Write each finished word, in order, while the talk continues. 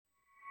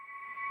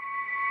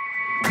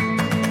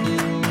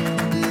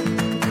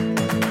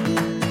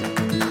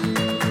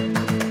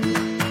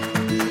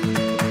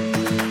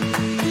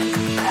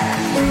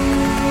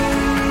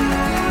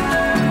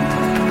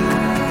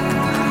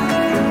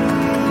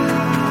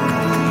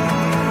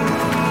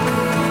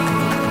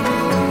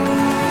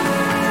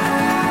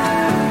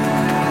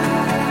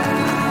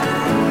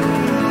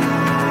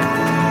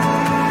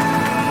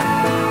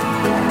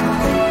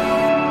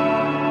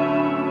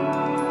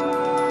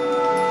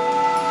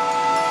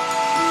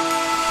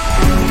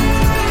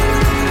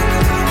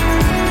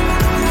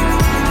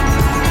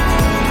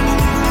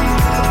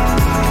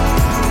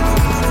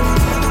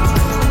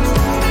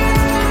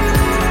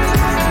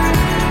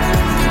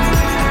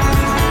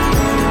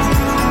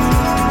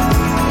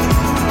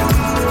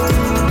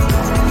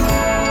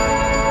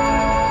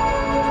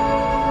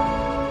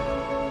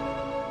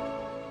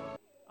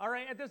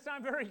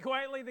very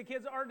quietly, the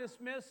kids are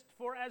dismissed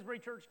for Asbury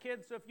Church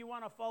Kids, so if you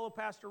want to follow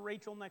Pastor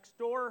Rachel next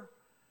door,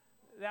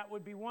 that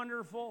would be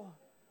wonderful.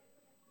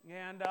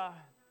 And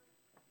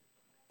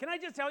can I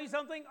just tell you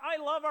something?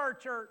 I love our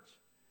church.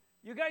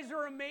 You guys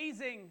are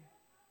amazing.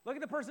 Look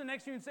at the person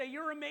next to you and say,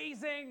 "You're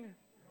amazing."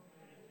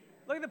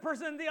 Look at the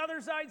person on the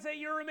other side and say,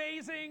 "You're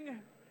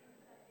amazing."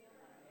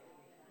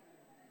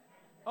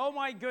 Oh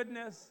my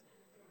goodness.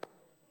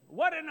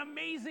 What an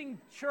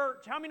amazing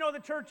church. How many know the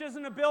church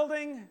isn't a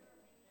building?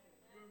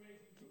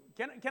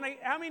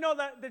 How many know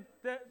that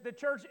the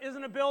church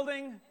isn't a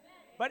building?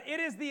 But it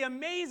is the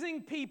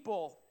amazing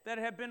people that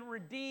have been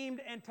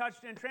redeemed and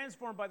touched and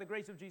transformed by the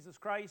grace of Jesus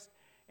Christ.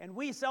 And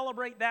we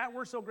celebrate that.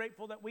 We're so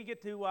grateful that we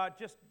get to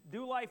just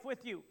do life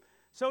with you.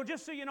 So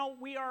just so you know,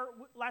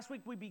 last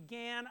week we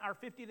began our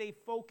 50-day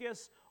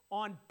focus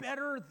on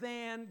better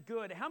than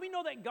good. How many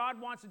know that God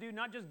wants to do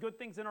not just good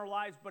things in our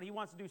lives, but He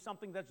wants to do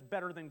something that's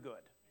better than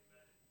good?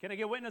 Can I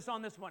get witness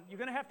on this one? You're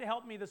going to have to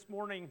help me this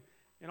morning,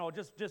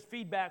 just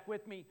feedback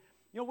with me.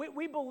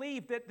 We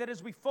believe that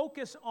as we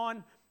focus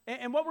on,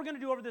 and what we're going to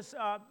do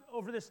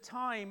over this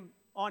time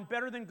on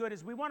better than good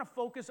is we want to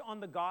focus on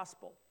the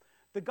gospel.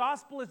 The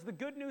gospel is the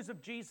good news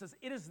of Jesus.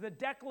 It is the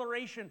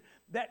declaration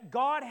that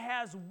God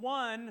has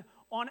won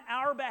on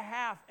our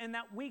behalf and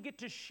that we get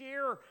to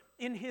share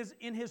in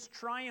His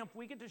triumph.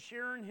 We get to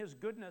share in His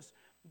goodness.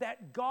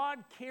 That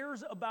God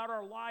cares about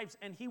our lives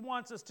and He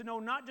wants us to know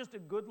not just a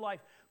good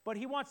life, but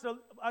He wants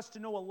us to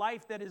know a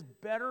life that is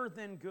better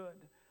than good.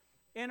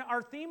 And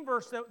our theme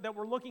verse that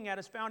we're looking at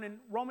is found in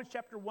Romans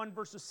chapter 1,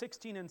 verses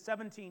 16 and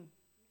 17.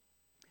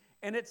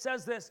 And it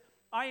says this,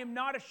 "I am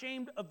not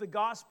ashamed of the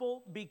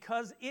gospel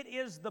because it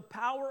is the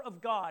power of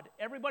God."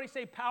 Everybody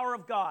say power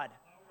of God.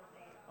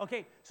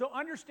 Okay, so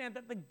understand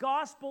that the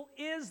gospel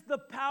is the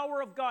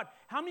power of God.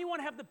 How many want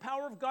to have the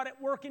power of God at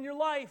work in your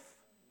life?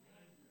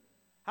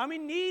 How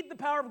many need the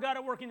power of God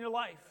at work in your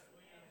life?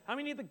 How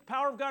many need the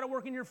power of God at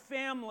work in your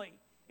family,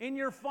 in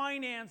your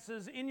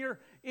finances, in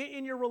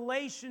your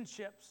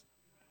relationships?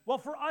 Well,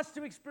 for us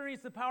to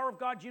experience the power of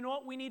God, you know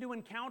what we need to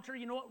encounter?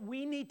 You know what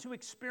we need to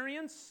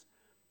experience?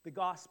 The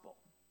gospel.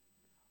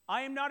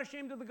 "I am not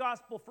ashamed of the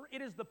gospel, for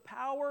it is the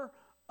power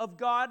of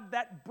God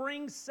that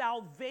brings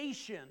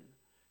salvation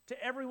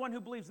to everyone who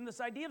believes." And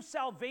this idea of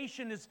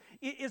salvation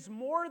is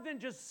more than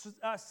just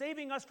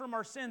saving us from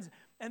our sins.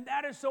 And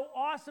that is so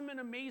awesome and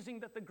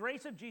amazing that the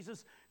grace of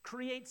Jesus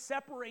creates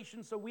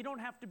separation so we don't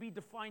have to be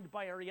defined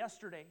by our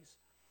yesterdays.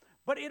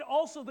 But it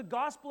also, the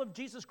gospel of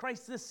Jesus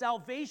Christ, this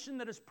salvation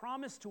that is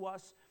promised to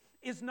us,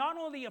 is not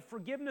only a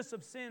forgiveness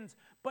of sins,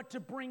 but to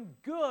bring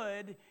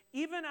good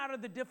even out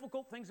of the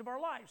difficult things of our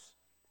lives.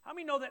 How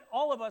many know that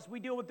all of us, we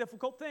deal with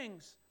difficult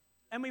things?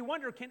 And we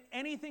wonder, can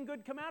anything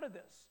good come out of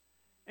this?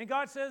 And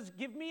God says,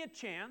 give me a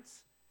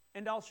chance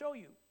and I'll show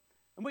you.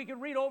 And we can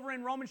read over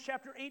in Romans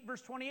chapter 8,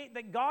 verse 28,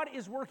 that God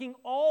is working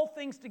all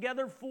things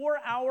together for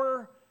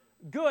our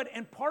good.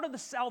 And part of the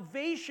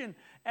salvation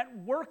at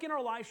work in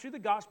our lives through the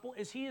gospel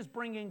is He is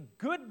bringing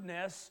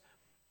goodness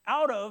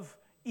out of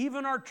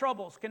even our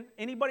troubles. Can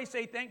anybody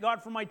say, "Thank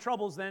God for my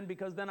troubles," then,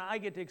 because then I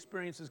get to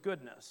experience His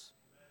goodness?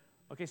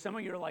 Okay, some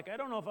of you are like, "I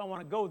don't know if I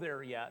want to go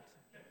there yet."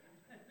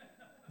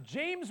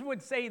 James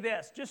would say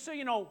this, just so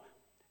you know,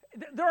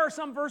 there are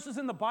some verses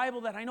in the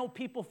Bible that I know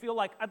people feel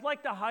like, I'd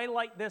like to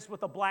highlight this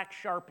with a black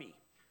Sharpie,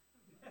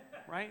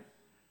 right?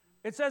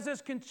 It says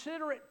this,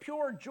 "Consider it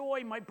pure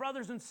joy, my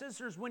brothers and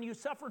sisters, when you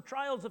suffer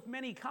trials of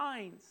many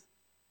kinds."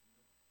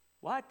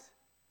 What?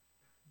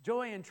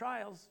 Joy and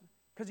trials?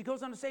 Because he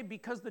goes on to say,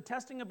 "Because the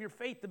testing of your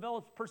faith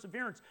develops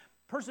perseverance.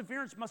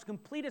 Perseverance must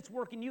complete its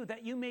work in you,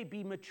 that you may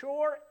be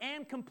mature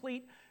and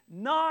complete,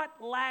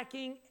 not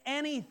lacking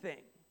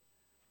anything."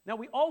 Now,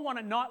 we all want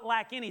to not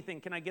lack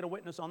anything. Can I get a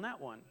witness on that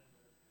one?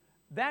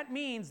 That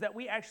means that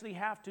we actually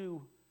have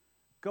to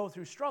go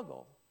through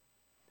struggle.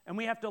 And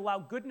we have to allow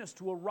goodness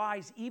to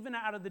arise even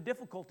out of the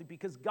difficulty,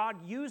 because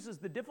God uses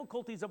the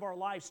difficulties of our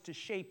lives to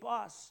shape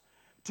us,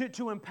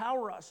 to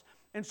empower us.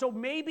 And so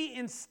maybe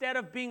instead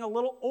of being a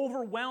little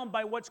overwhelmed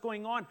by what's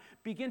going on,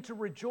 begin to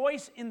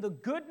rejoice in the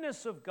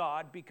goodness of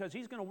God, because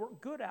He's going to work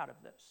good out of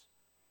this.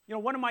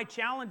 One of my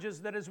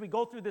challenges that as we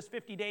go through this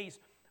 50 days,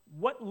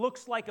 what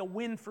looks like a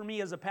win for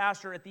me as a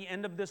pastor at the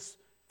end of this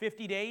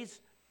 50 days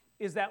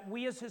is that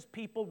we as His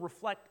people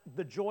reflect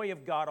the joy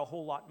of God a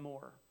whole lot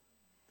more.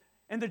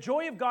 And the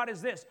joy of God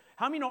is this.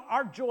 How many know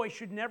our joy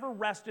should never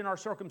rest in our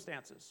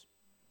circumstances?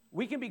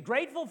 We can be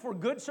grateful for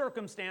good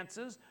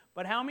circumstances,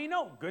 but how many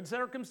know good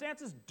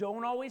circumstances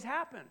don't always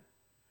happen?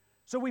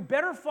 So we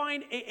better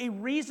find a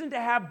reason to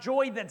have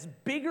joy that's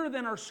bigger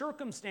than our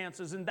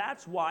circumstances, and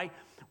that's why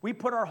we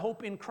put our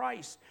hope in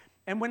Christ.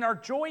 And when our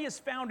joy is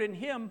found in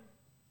Him,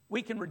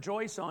 we can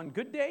rejoice on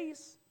good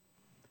days,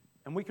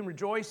 and we can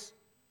rejoice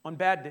on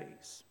bad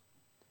days.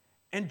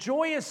 And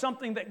joy is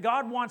something that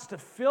God wants to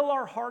fill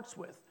our hearts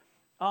with.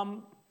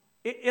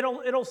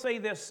 It'll say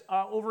this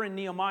over in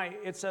Nehemiah.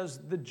 It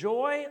says, "The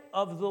joy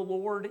of the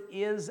Lord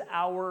is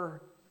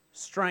our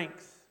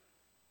strength."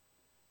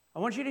 I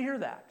want you to hear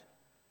that.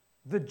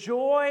 The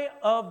joy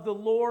of the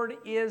Lord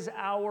is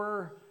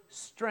our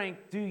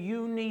strength. Do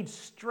you need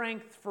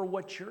strength for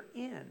what you're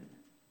in?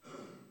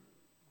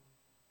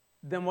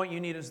 Then what you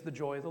need is the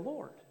joy of the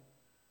Lord.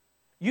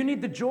 You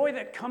need the joy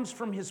that comes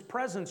from His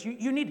presence.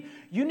 You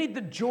need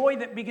the joy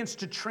that begins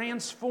to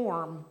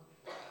transform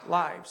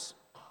lives.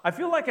 I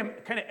feel like I'm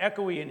kind of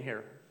echoey in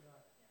here.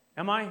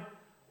 Am I?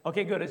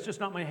 Okay, good. It's just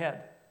not my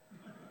head.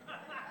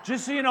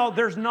 Just so you know,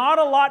 there's not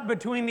a lot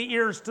between the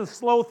ears to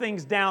slow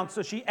things down,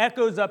 so she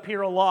echoes up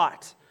here a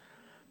lot.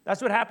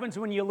 That's what happens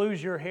when you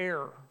lose your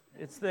hair.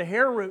 It's the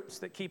hair roots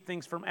that keep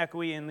things from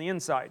echoey in the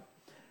inside.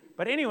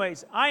 But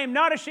anyways, I am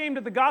not ashamed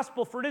of the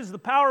gospel, for it is the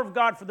power of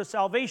God for the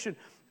salvation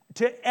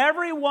to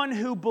everyone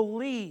who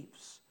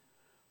believes.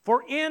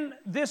 For in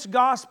this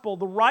gospel,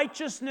 the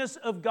righteousness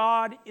of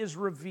God is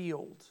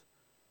revealed,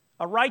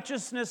 a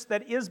righteousness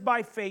that is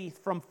by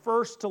faith from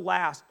first to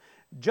last.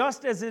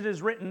 Just as it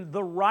is written,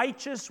 the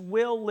righteous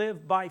will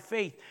live by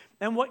faith.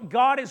 And what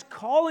God is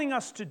calling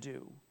us to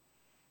do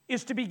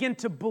is to begin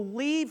to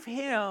believe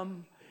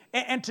Him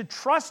and to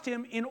trust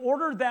Him in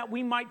order that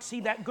we might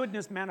see that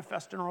goodness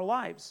manifest in our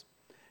lives.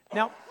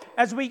 Now,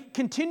 as we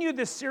continue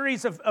this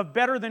series of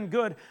Better Than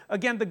Good,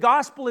 again, the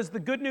gospel is the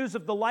good news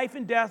of the life,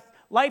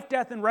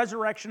 death, and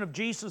resurrection of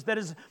Jesus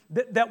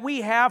that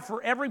we have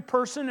for every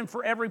person and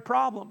for every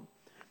problem.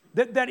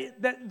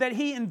 That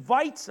He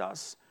invites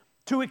us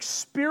to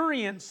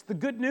experience the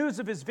good news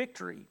of His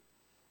victory.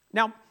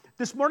 Now,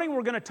 this morning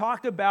we're going to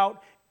talk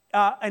about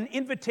an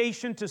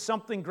invitation to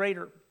something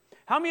greater.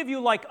 How many of you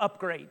like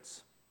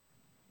upgrades?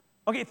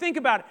 Okay, think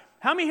about it.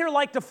 How many here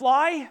like to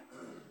fly?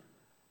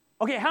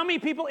 Okay, how many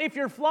people, if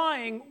you're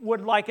flying,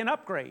 would like an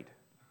upgrade?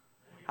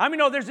 How many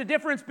know there's a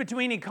difference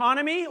between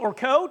economy or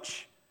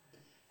coach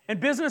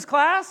and business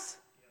class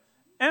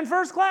and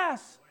first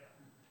class?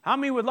 How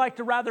many would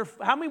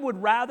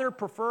rather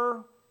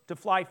prefer to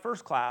fly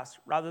first class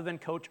rather than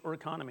coach or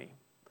economy?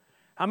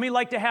 How many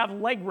like to have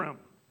leg room?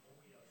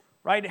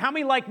 Right? How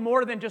many like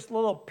more than just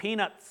little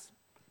peanuts?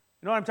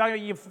 You know what I'm talking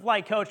about? You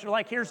fly coach, they're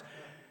like,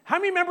 how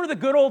many remember the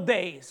good old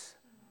days?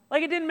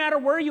 Like it didn't matter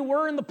where you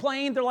were in the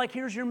plane, they're like,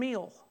 here's your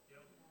meal.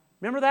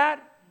 Remember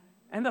that?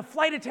 And the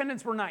flight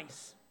attendants were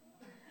nice.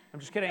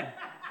 I'm just kidding.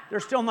 They're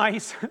still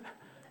nice.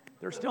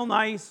 They're still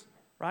nice,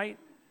 right?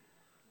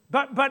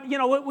 But you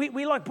know,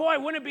 we like, boy,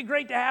 wouldn't it be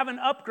great to have an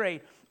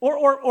upgrade?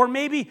 Or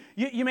maybe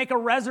you make a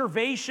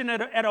reservation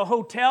at a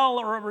hotel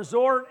or a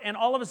resort, and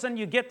all of a sudden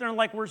you get there and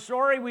like, we're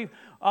sorry,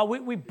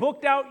 we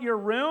booked out your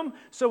room,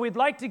 so we'd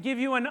like to give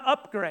you an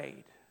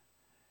upgrade.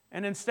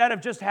 And instead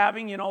of just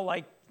having, you know,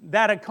 like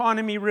that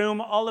economy room,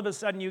 all of a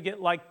sudden you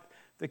get like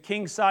the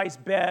king-size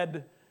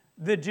bed,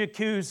 the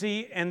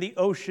jacuzzi, and the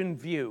ocean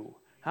view.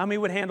 How many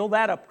would handle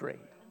that upgrade?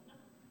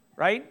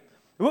 Right?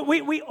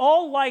 We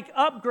all like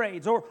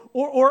upgrades,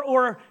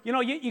 or you know,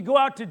 you go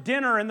out to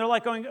dinner and they're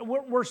like going,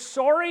 we're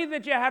sorry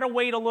that you had to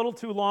wait a little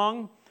too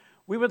long.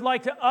 We would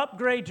like to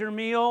upgrade your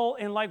meal,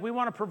 and like we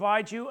want to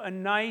provide you a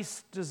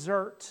nice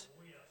dessert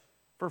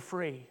for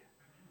free.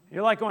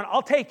 You're like going,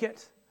 I'll take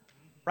it,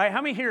 right?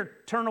 How many here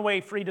turn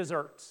away free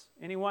desserts?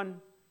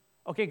 Anyone?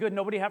 Okay, good.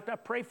 Nobody have to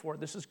pray for it.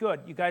 This is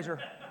good. You guys are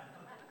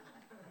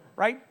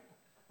right.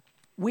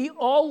 We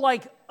all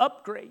like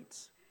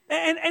upgrades.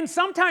 And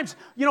sometimes,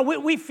 you know,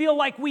 we feel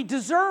like we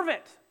deserve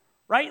it,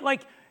 right?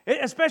 Like,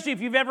 especially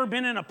if you've ever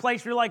been in a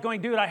place where you're like going,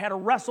 dude, I had to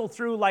wrestle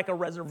through like a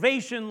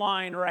reservation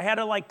line, or I had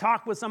to like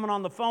talk with someone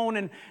on the phone,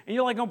 and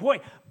you're like, oh boy,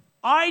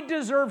 I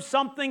deserve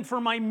something for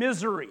my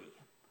misery.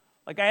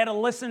 Like I had to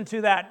listen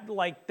to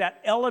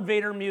that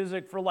elevator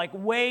music for like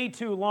way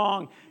too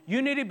long.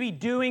 You need to be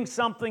doing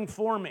something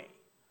for me,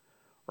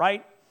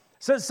 right?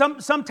 So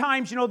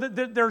sometimes, you know,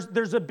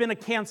 there's been a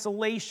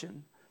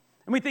cancellation.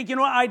 And we think, you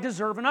know what, I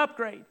deserve an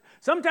upgrade.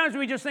 Sometimes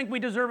we just think we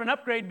deserve an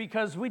upgrade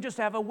because we just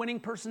have a winning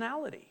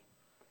personality.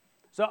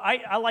 So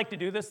I like to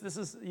do this. This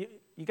is,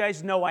 you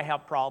guys know I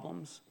have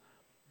problems.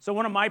 So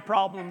one of my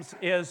problems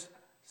is,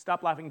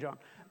 stop laughing, John.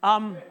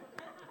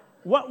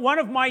 One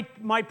of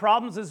my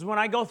problems is when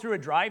I go through a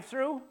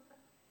drive-through,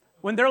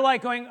 when they're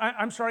like going,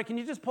 I'm sorry, can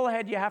you just pull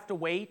ahead? You have to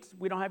wait.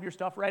 We don't have your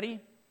stuff ready.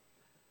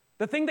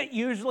 The thing that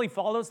usually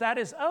follows that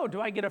is, oh,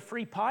 do I get a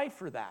free pie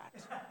for that?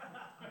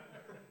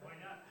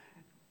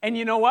 And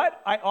you know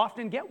what? I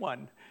often get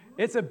one.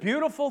 It's a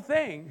beautiful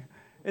thing.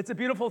 It's a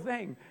beautiful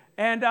thing.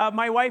 And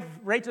my wife,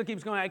 Rachel,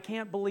 keeps going, I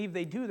can't believe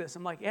they do this.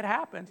 I'm like, it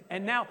happened.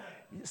 And now,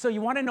 so you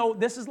want to know,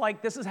 this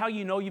is how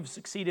you know you've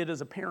succeeded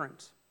as a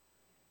parent.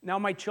 Now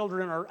my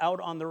children are out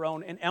on their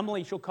own. And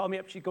Emily, she'll call me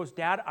up. She goes,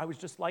 Dad, I was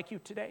just like you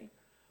today.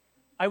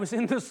 I was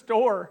in the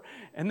store.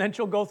 And then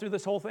she'll go through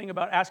this whole thing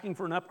about asking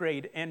for an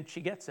upgrade. And she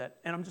gets it.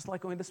 And I'm just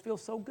like going, this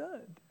feels so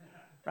good.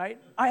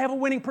 Right? I have a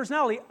winning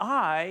personality.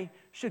 I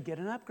should get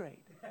an upgrade.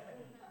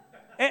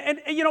 And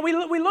you know,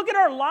 we look at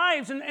our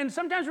lives, and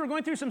sometimes we're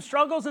going through some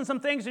struggles and some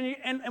things,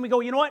 and we go,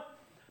 you know what?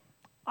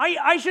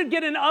 I should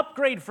get an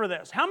upgrade for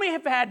this. How many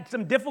have had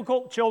some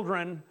difficult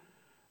children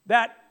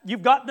that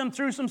you've got them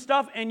through some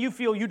stuff, and you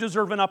feel you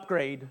deserve an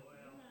upgrade?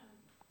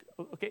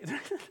 Okay.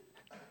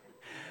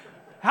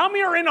 How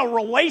many are in a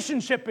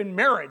relationship in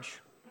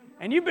marriage,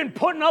 and you've been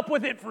putting up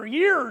with it for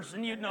years,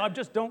 and you know,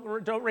 just don't.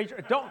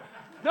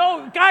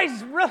 No,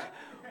 guys, really,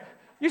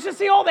 you should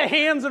see all the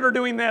hands that are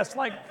doing this.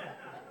 Like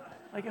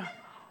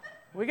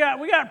we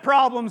got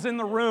problems in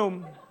the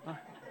room.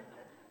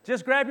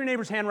 Just grab your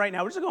neighbor's hand right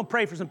now. We're just going to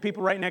pray for some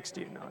people right next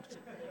to you. No,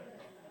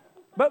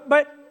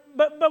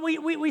 but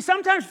we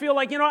sometimes feel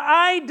like,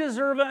 I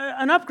deserve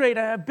an upgrade.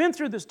 I've been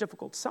through this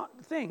difficult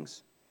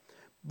things.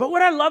 But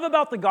what I love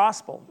about the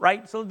gospel,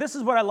 right? So this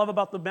is what I love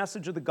about the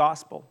message of the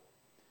gospel.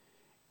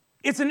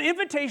 It's an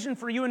invitation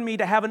for you and me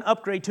to have an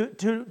upgrade,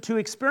 to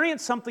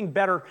experience something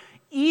better,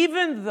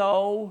 even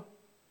though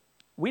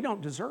we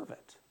don't deserve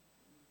it.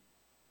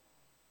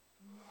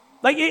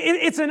 Like,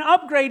 it's an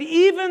upgrade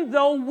even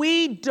though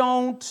we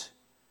don't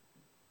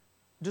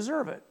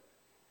deserve it.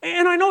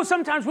 And I know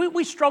sometimes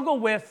we struggle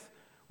with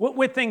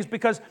things,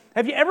 because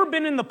have you ever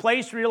been in the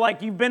place where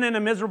you've been in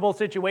a miserable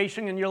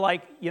situation and you're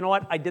like, you know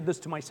what, I did this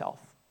to myself.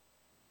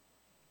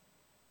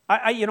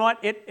 You know what,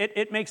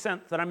 it makes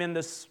sense that I'm in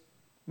this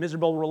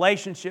miserable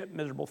relationship,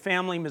 miserable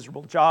family,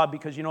 miserable job,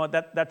 because you know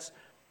what,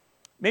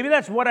 maybe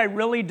that's what I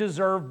really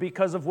deserve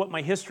because of what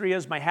my history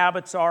is, my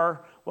habits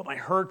are, what my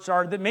hurts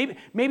are, that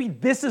maybe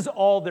this is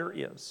all there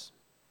is.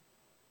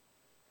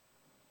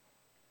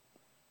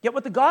 Yet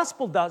what the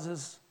gospel does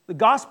is, the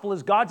gospel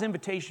is God's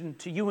invitation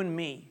to you and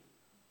me,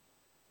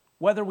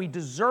 whether we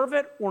deserve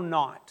it or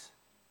not,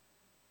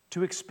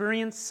 to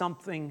experience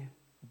something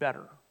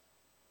better.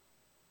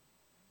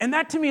 And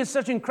that to me is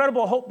such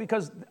incredible hope,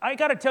 because I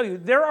got to tell you,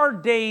 there are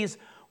days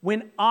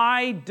when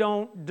I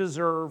don't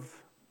deserve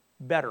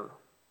better.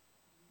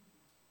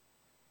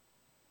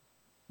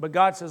 But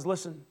God says,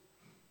 listen,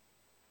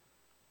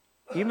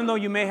 even though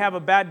you may have a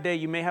bad day,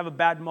 you may have a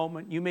bad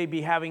moment, you may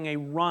be having a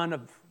run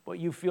of what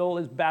you feel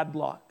is bad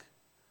luck.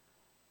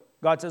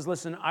 God says,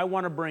 listen, I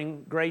want to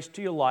bring grace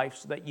to your life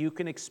so that you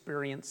can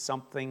experience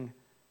something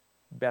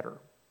better.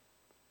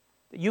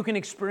 That you can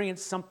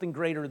experience something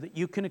greater, that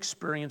you can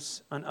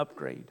experience an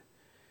upgrade.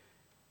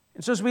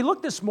 And so as we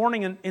look this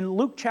morning in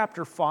Luke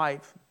chapter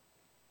 5,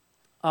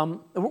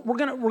 we're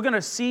going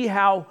to see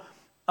how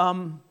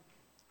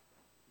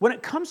when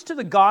it comes to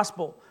the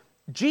gospel,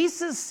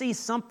 Jesus sees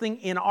something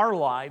in our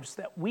lives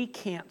that we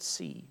can't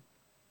see.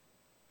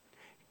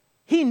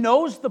 He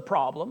knows the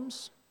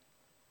problems,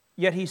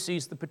 yet he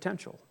sees the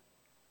potential.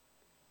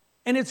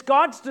 And it's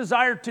God's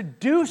desire to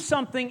do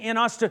something in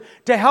us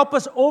to help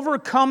us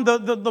overcome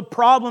the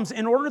problems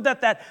in order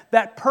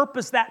that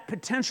purpose, that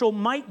potential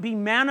might be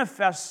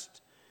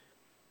manifest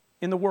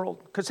in the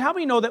world. Because how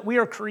many know that we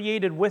are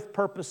created with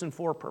purpose and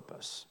for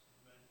purpose?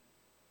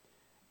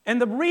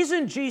 And the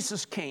reason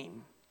Jesus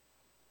came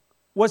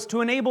was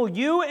to enable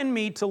you and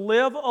me to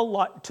live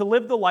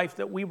the life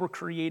that we were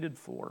created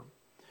for.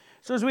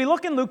 So as we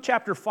look in Luke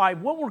chapter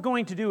 5, what we're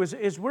going to do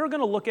is we're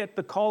going to look at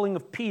the calling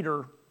of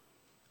Peter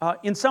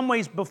in some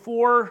ways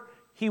before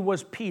he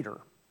was Peter,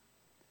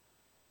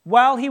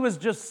 while he was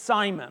just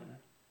Simon.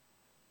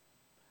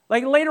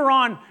 Like later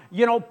on,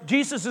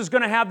 Jesus is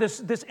going to have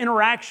this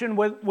interaction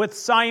with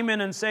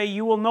Simon and say,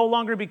 you will no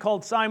longer be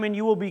called Simon,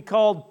 you will be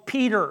called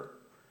Peter.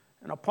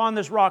 And upon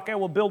this rock I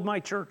will build my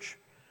church.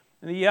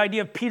 And the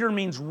idea of Peter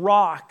means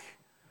rock,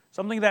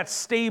 something that's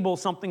stable,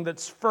 something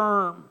that's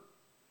firm.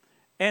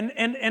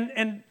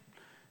 And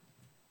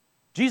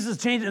Jesus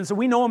changed it, and so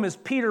we know him as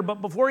Peter,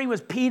 but before he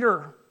was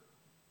Peter,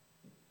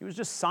 he was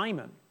just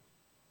Simon.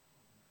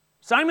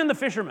 Simon the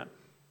fisherman.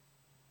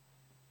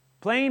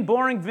 Plain,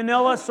 boring,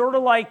 vanilla, sort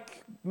of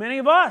like many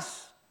of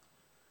us.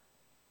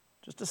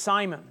 Just a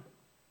Simon.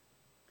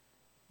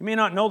 You may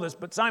not know this,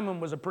 but Simon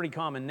was a pretty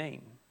common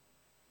name.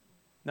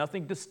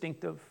 Nothing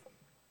distinctive.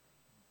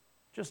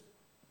 Just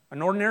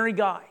an ordinary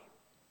guy.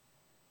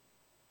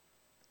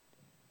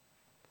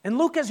 And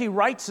Luke, as he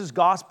writes his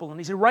gospel, and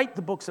as he writes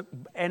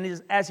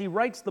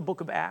the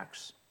book of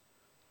Acts,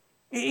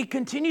 he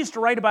continues to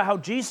write about how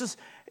Jesus,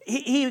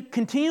 he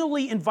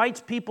continually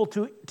invites people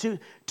to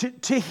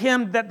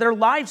him that their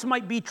lives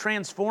might be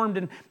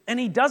transformed, and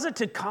he does it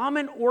to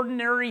common,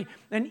 ordinary,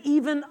 and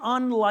even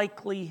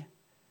unlikely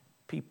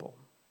people.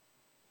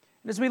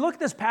 And as we look at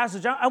this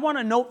passage, I want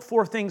to note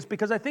 4 things,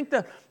 because I think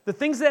the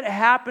things that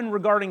happen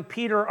regarding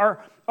Peter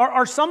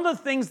are some of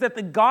the things that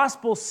the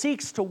gospel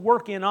seeks to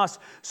work in us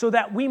so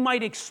that we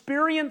might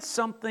experience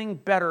something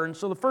better. And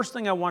so the first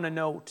thing I want to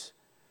note,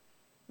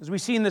 as we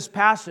see in this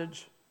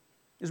passage,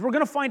 is we're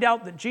going to find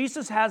out that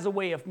Jesus has a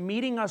way of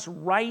meeting us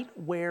right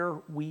where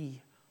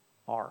we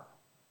are.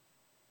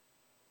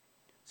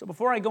 So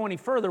before I go any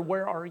further,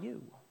 where are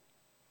you?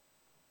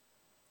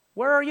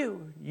 Where are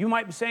you? You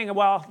might be saying,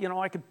 well,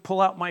 I could pull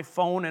out my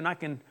phone and I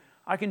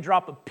can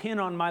drop a pin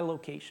on my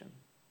location.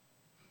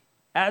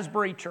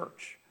 Asbury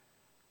Church.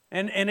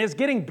 And it's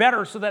getting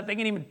better so that they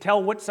can even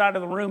tell what side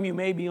of the room you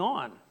may be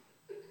on.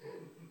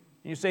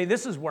 And you say,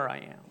 this is where I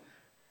am.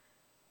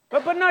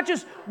 But not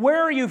just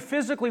where are you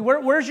physically,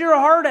 where's your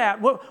heart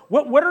at?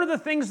 What are the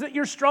things that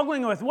you're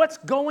struggling with? What's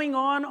going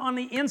on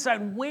the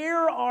inside?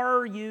 Where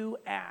are you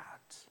at?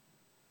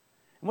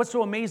 And what's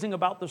so amazing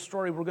about the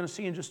story we're going to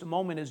see in just a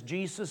moment is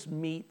Jesus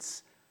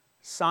meets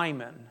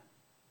Simon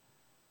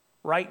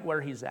right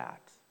where he's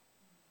at.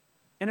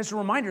 And it's a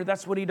reminder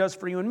that's what he does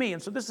for you and me.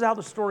 And so this is how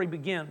the story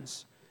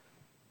begins.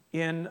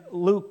 In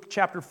Luke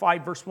chapter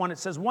 5, verse 1, it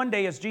says, "One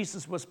day as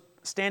Jesus was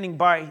standing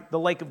by the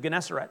lake of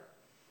Gennesaret,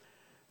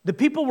 the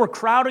people were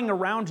crowding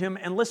around him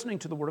and listening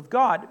to the word of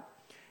God.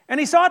 And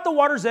he saw at the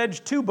water's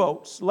edge 2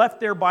 boats left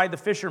there by the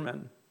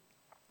fishermen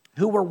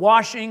who were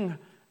washing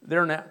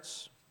their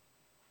nets."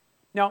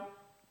 Now,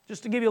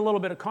 just to give you a little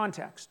bit of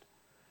context,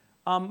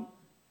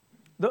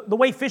 the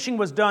way fishing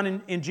was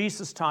done in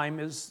Jesus' time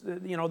is,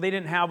 they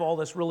didn't have all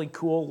this really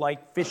cool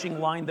like fishing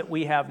line that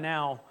we have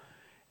now.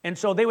 And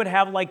so they would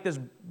have like this,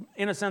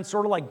 in a sense,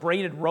 sort of like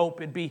braided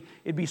rope. It'd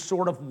be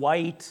sort of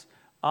white.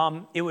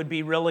 It would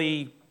be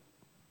really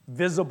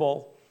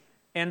visible.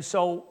 And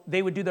so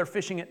they would do their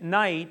fishing at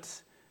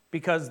night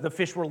because the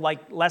fish were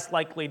less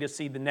likely to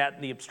see the net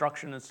and the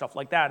obstruction and stuff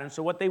like that. And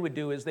so what they would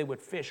do is they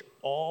would fish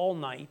all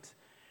night.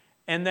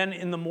 And then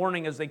in the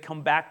morning, as they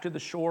come back to the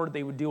shore,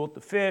 they would deal with the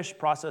fish,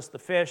 process the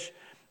fish.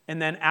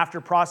 And then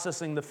after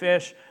processing the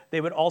fish, they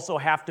would also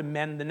have to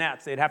mend the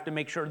nets. They'd have to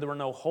make sure there were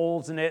no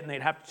holes in it, and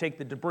they'd have to take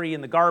the debris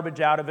and the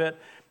garbage out of it.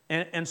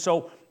 And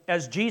so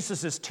as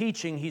Jesus is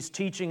teaching, he's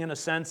teaching in a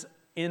sense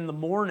in the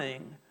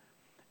morning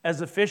as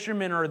the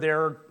fishermen are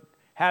there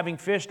having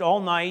fished all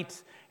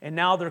night, and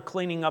now they're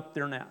cleaning up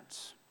their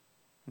nets.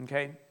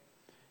 Okay?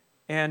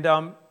 And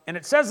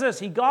it says this,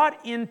 he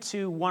got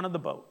into one of the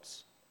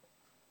boats,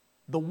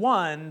 the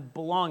one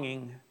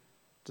belonging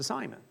to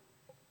Simon.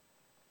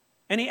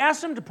 And he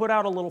asked him to put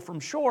out a little from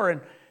shore,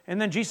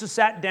 and then Jesus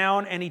sat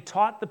down and he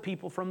taught the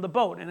people from the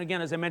boat. And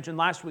again, as I mentioned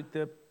last week,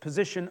 the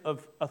position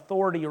of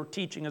authority or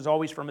teaching is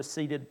always from a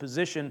seated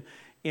position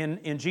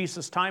in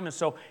Jesus' time. And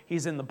so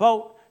he's in the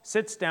boat,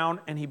 sits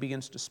down, and he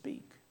begins to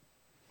speak.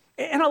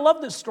 And I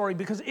love this story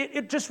because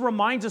it just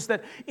reminds us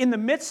that in the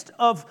midst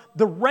of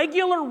the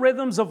regular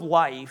rhythms of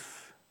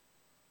life,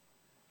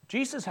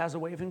 Jesus has a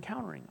way of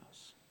encountering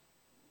us.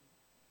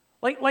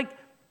 Like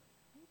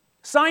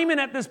Simon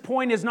at this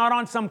point is not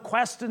on some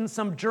quest and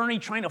some journey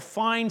trying to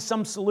find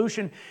some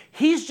solution.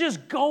 He's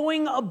just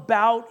going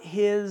about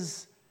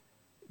his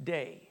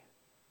day.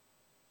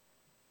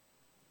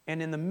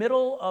 And in the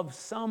middle of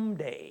some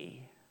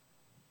day,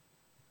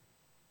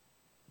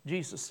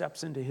 Jesus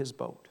steps into his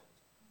boat.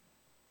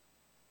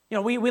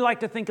 We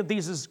like to think of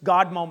these as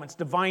God moments,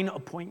 divine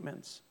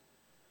appointments.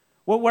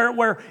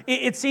 Where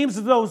it seems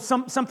as though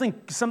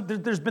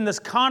there's been this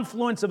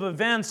confluence of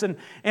events, and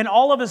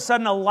all of a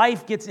sudden a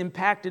life gets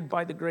impacted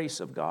by the grace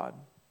of God.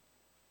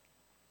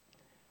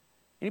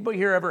 Anybody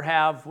here ever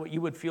have what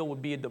you would feel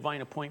would be a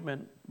divine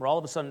appointment, where all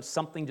of a sudden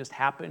something just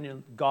happened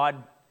and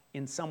God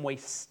in some way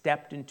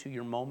stepped into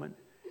your moment?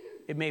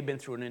 It may have been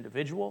through an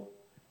individual.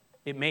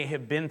 It may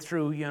have been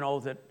through,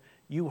 that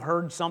you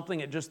heard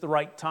something at just the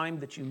right time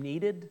that you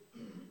needed.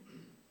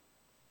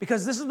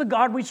 Because this is the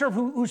God we serve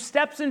who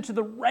steps into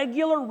the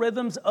regular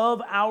rhythms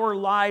of our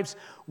lives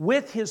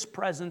with his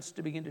presence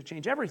to begin to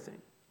change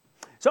everything.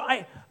 So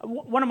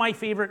one of my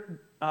favorite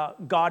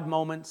God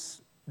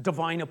moments,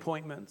 divine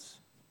appointments,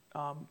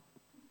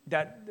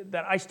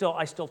 that I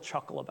still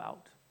chuckle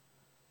about,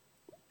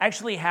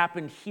 actually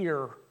happened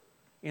here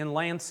in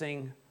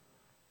Lansing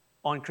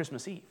on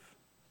Christmas Eve.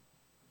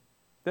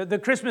 The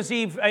Christmas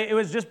Eve, it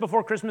was just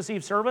before Christmas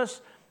Eve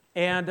service.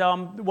 And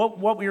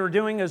what we were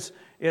doing is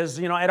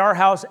at our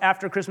house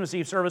after Christmas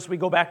Eve service, we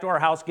go back to our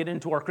house, get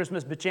into our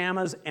Christmas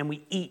pajamas, and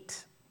we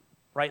eat,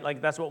 right?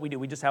 Like that's what we do.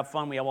 We just have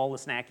fun. We have all the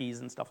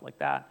snackies and stuff like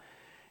that.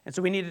 And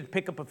so we needed to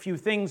pick up a few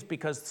things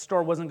because the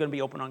store wasn't going to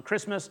be open on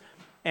Christmas.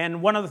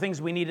 And one of the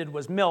things we needed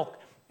was milk.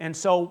 And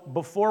so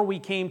before we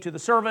came to the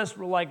service,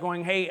 we're like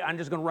going, hey, I'm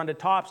just going to run to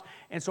Tops.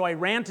 And so I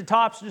ran to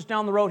Tops just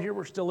down the road here.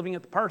 We're still living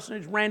at the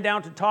parsonage. Ran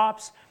down to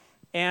Tops,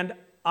 and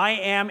I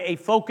am a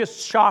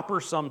focused shopper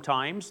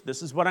sometimes.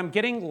 This is what I'm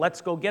getting.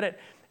 Let's go get it.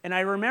 And I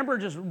remember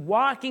just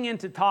walking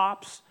into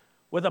Tops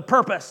with a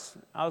purpose.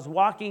 I was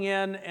walking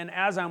in, and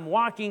as I'm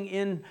walking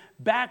in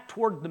back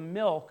toward the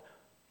milk,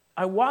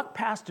 I walked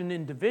past an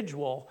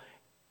individual,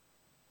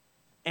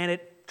 and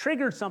it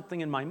triggered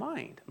something in my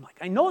mind. I'm like,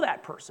 I know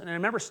that person. And I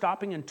remember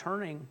stopping and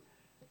turning,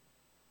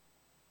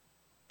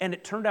 and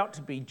it turned out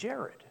to be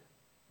Jared.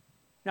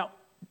 Now,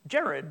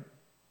 Jared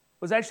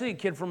was actually a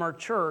kid from our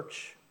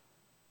church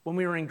when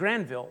we were in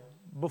Granville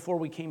before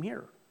we came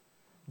here.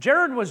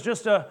 Jared was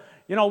just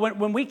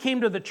when we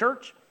came to the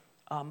church,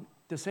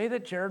 to say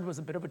that Jared was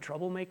a bit of a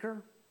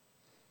troublemaker,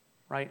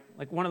 right?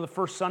 Like one of the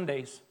first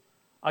Sundays,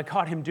 I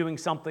caught him doing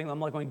something. I'm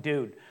like going,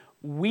 dude,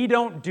 we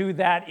don't do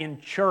that in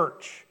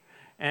church.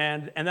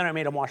 And then I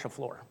made him wash the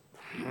floor,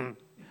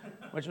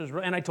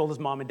 and I told his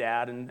mom and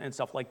dad and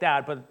stuff like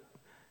that. But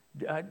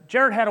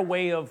Jared had a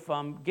way of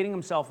getting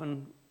himself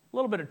in a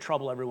little bit of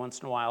trouble every once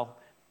in a while.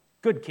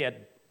 Good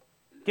kid.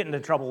 Get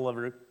into trouble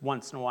every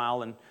once in a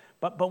while,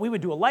 but we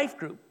would do a life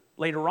group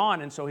later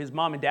on, and so his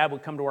mom and dad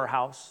would come to our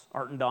house,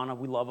 Art and Donna,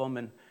 we love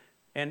them,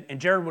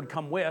 and Jared would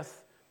come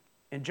with,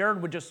 and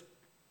Jared would just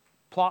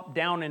plop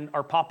down in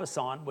our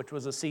papasan, which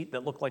was a seat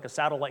that looked like a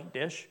satellite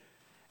dish,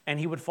 and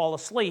he would fall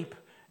asleep,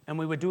 and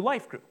we would do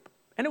life group,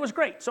 and it was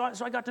great. So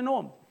I got to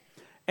know him,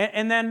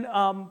 and then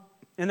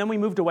And then we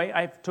moved away.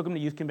 I took him to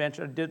youth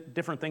convention. I did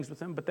different things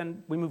with him, but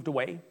then we moved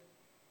away.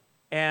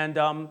 And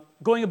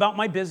going about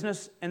my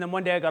business, and then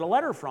one day I got a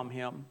letter from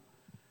him.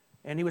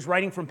 And he was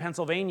writing from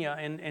Pennsylvania,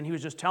 and he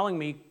was just telling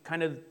me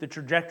kind of the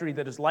trajectory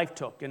that his life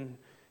took. And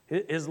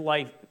his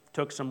life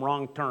took some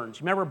wrong turns.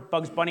 You remember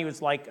Bugs Bunny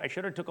was like, I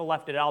should have took a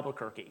left at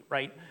Albuquerque,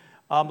 right?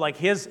 Like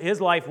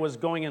his life was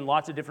going in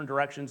lots of different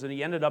directions, and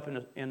he ended up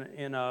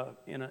in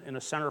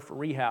a center for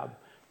rehab.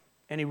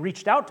 And he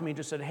reached out to me and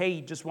just said,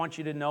 hey, just want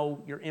you to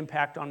know your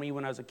impact on me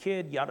when I was a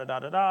kid, yada, da,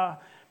 da, da.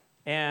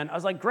 And I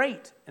was like,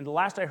 great. And the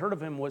last I heard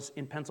of him was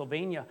in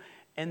Pennsylvania.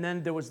 And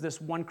then there was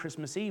this one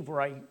Christmas Eve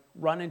where I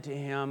run into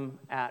him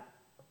at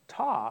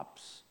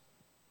Tops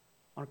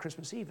on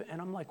Christmas Eve.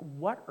 And I'm like,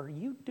 what are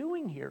you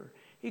doing here?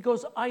 He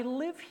goes, I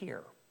live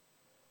here.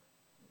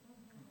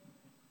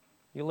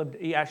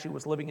 He actually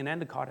was living in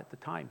Endicott at the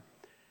time.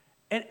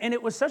 And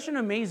it was such an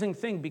amazing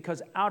thing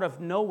because out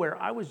of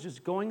nowhere, I was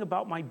just going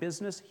about my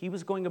business. He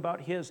was going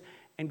about his.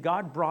 And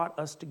God brought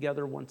us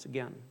together once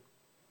again.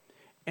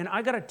 And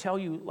I got to tell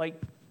you,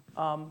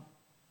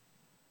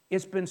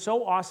 it's been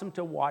so awesome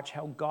to watch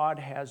how God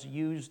has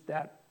used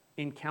that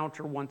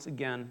encounter once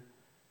again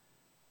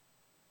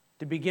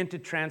to begin to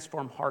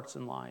transform hearts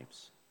and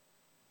lives.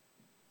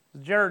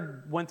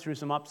 Jared went through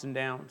some ups and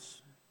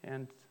downs,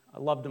 and I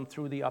loved him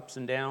through the ups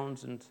and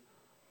downs. And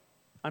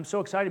I'm so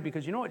excited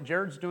because you know what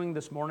Jared's doing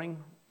this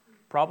morning?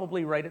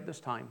 Probably right at this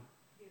time.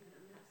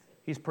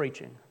 He's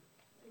preaching.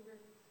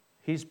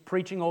 He's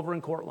preaching over in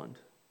Cortland.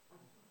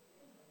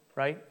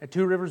 Right? At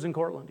Two Rivers in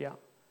Cortland, yeah.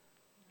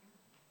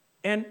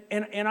 And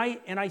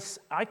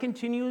I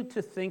continue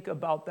to think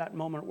about that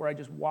moment where I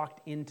just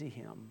walked into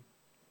him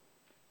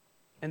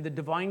and the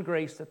divine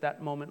grace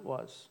that moment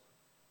was.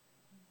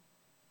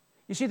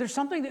 You see, there's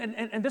something,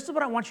 and this is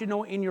what I want you to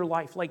know in your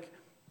life. Like,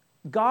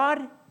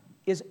 God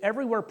is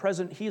everywhere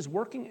present. He is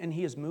working and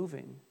He is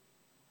moving.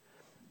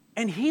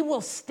 And He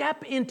will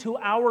step into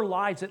our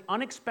lives at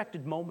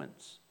unexpected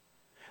moments.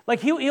 Like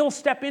he'll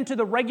step into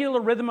the regular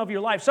rhythm of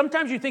your life.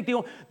 Sometimes you think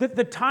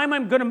the time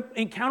I'm going to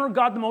encounter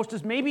God the most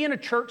is maybe in a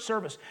church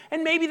service.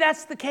 And maybe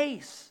that's the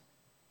case.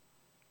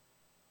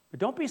 But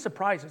don't be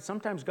surprised that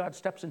sometimes God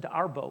steps into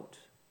our boat.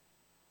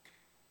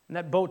 And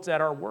that boat's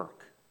at our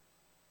work.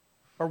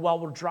 Or while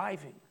we're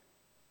driving.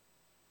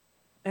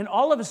 And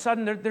all of a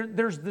sudden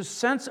there's this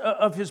sense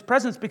of His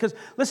presence. Because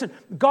listen,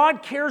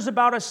 God cares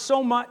about us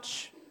so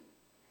much.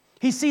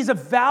 He sees a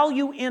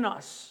value in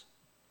us.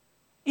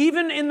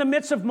 Even in the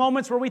midst of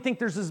moments where we think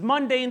there's this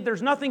mundane,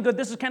 there's nothing good,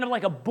 this is kind of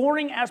like a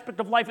boring aspect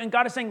of life, and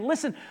God is saying,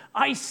 listen,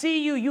 I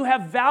see you, you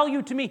have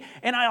value to me,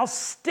 and I'll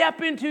step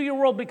into your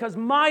world because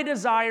my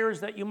desire is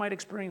that you might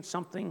experience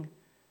something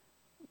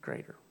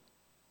greater.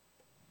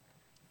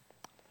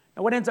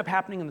 Now, what ends up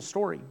happening in the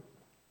story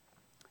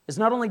is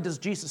not only does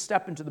Jesus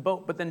step into the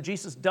boat, but then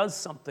Jesus does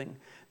something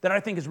that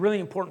I think is really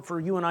important for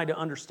you and I to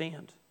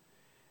understand.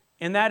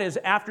 And that is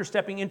after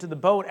stepping into the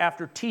boat,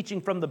 after teaching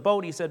from the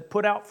boat, He said,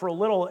 put out for a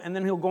little. And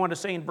then He'll go on to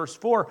say in verse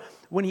 4,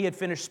 when He had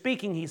finished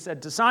speaking, He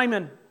said to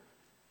Simon,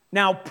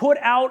 now put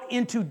out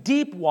into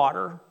deep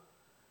water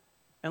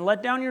and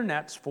let down your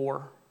nets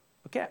for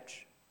a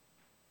catch.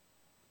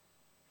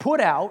 Put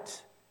out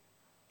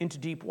into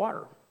deep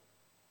water.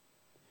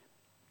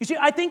 You see,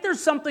 I think there's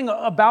something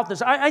about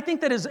this. I think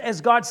that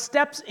as God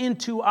steps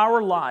into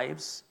our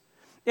lives,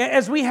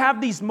 as we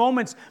have these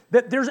moments,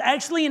 that there's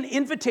actually an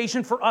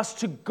invitation for us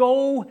to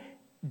go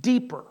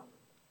deeper.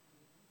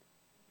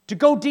 To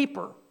go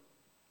deeper.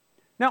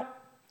 Now,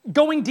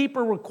 going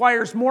deeper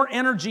requires more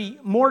energy,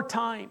 more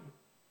time.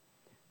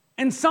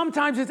 And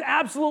sometimes it's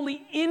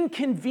absolutely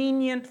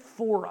inconvenient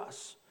for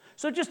us.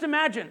 So just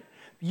imagine,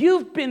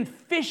 you've been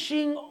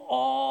fishing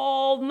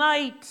all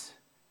night.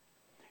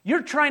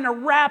 You're trying to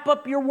wrap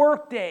up your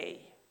workday.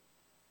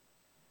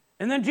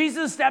 And then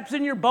Jesus steps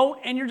in your boat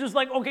and you're just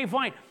like, okay,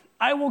 fine.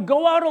 I will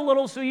go out a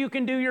little so you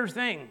can do your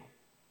thing.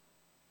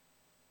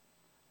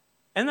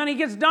 And then He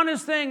gets done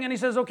His thing and He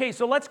says, okay,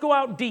 so let's go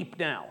out deep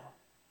now.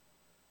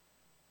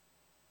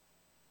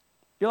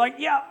 You're like,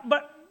 yeah,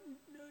 but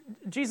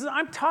Jesus,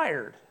 I'm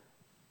tired.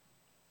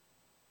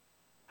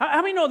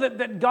 How many know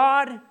that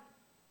God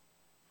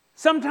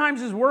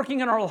sometimes is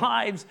working in our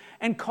lives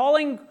and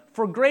calling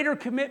for greater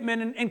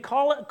commitment and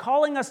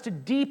calling us to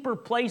deeper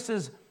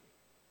places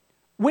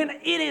when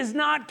it is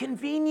not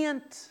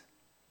convenient?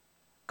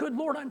 Good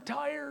Lord, I'm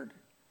tired.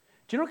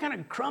 Do you know what kind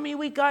of crummy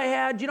week I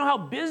had? Do you know how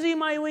busy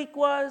my week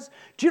was?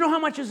 Do you know how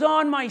much is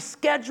on my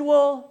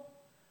schedule?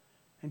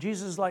 And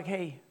Jesus is like,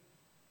 hey,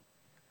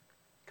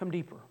 come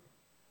deeper.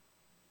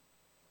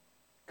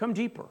 Come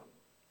deeper.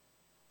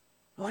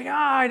 Like,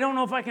 I don't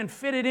know if I can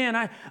fit it in.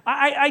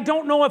 I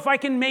don't know if I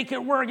can make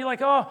it work. You're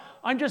like, oh,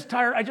 I'm just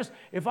tired.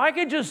 If I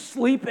could just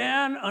sleep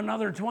in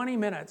another 20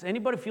 minutes.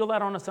 Anybody feel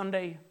that on a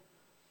Sunday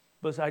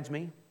besides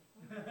me?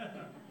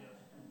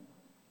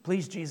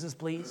 Please, Jesus,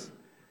 please.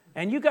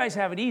 And you guys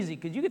have it easy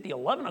because you get the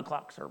 11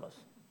 o'clock service.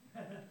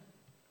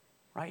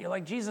 Right? You're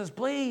like, Jesus,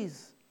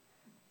 please.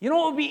 You know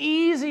what would be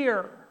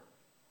easier?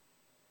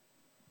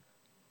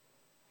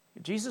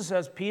 Jesus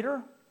says,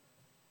 Peter,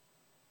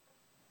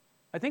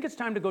 I think it's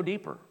time to go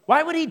deeper.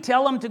 Why would he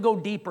tell him to go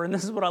deeper? And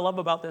this is what I love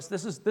about this.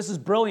 This is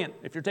brilliant.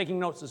 If you're taking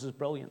notes, this is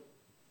brilliant.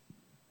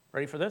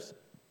 Ready for this?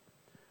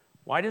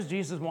 Why does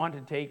Jesus want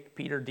to take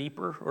Peter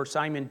deeper or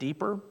Simon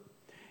deeper?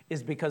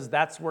 Is because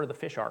that's where the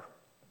fish are.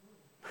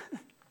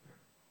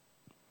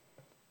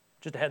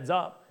 Just a heads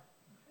up.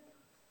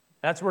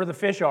 That's where the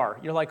fish are.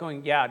 You're like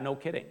going, yeah, no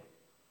kidding.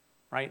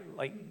 Right?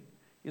 Like,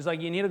 he's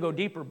like, you need to go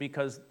deeper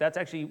because that's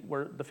actually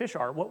where the fish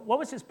are. What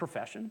was his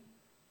profession?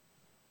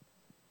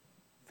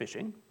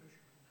 Fishing.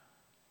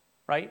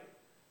 Right?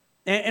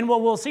 And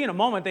what we'll see in a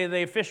moment,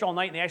 they fished all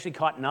night and they actually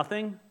caught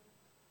nothing.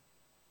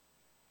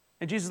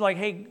 And Jesus is like,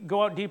 hey,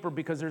 go out deeper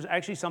because there's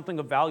actually something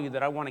of value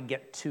that I want to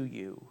get to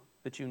you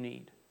that you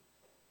need.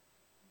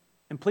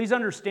 And please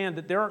understand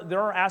that there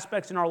are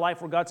aspects in our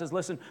life where God says,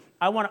 listen,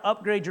 I want to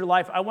upgrade your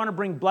life. I want to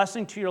bring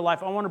blessing to your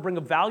life. I want to bring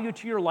a value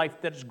to your life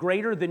that's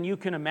greater than you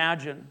can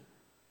imagine.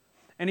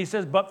 And he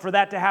says, but for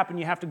that to happen,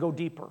 you have to go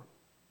deeper.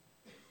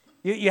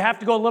 You have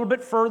to go a little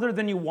bit further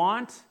than you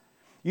want.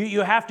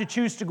 You have to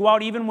choose to go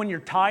out even when you're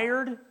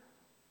tired.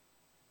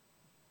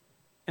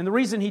 And the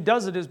reason he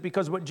does it is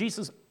because what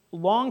Jesus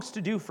longs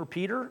to do for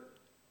Peter,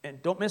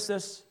 and don't miss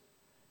this,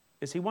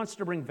 is he wants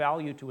to bring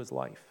value to his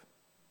life.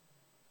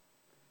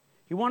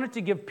 He wanted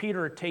to give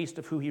Peter a taste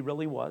of who he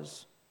really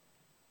was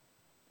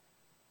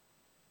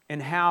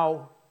and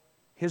how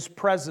his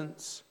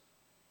presence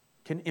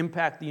can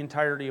impact the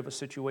entirety of a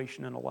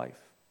situation in a life.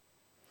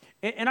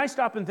 And I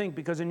stop and think,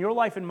 because in your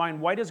life and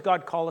mine, why does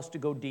God call us to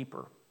go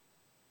deeper?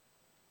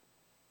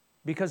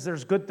 Because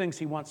there's good things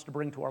he wants to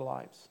bring to our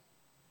lives.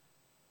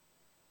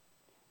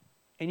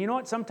 And you know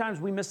what?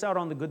 Sometimes we miss out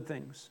on the good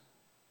things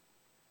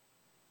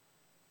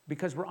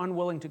because we're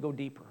unwilling to go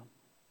deeper.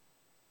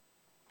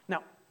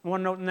 Now, I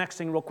want to note the next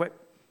thing real quick.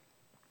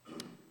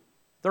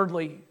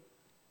 Thirdly,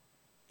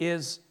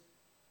 is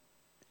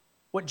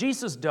what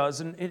Jesus does,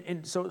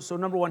 and so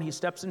number one, he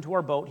steps into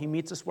our boat, he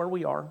meets us where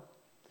we are,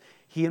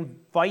 he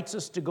invites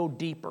us to go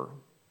deeper.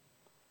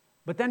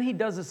 But then he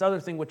does this other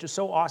thing, which is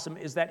so awesome,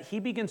 is that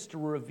he begins to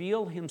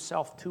reveal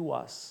himself to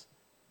us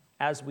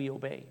as we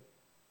obey.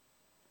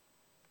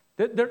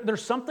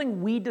 There's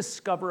something we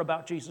discover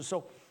about Jesus.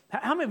 So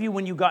how many of you,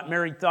 when you got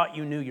married, thought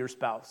you knew your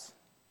spouse?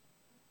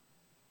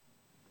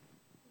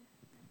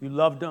 You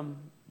loved them,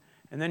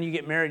 and then you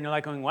get married and you're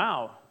like going,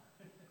 wow,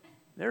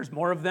 there's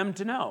more of them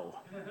to know.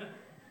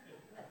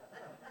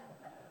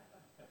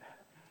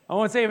 I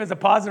won't say if it's a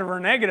positive or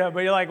negative,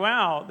 but you're like,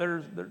 wow,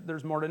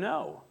 there's more to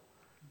know.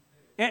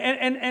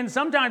 And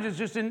sometimes it's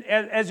just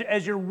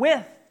as you're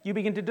with, you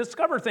begin to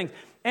discover things.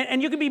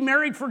 And you can be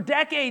married for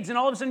decades, and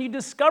all of a sudden you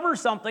discover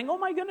something. Oh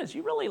my goodness,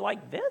 you really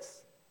like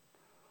this?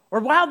 Or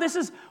wow,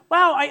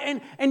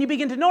 and you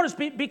begin to notice,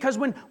 because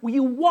when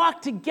you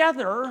walk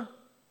together,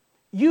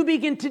 you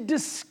begin to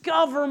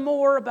discover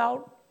more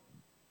about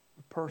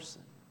the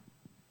person.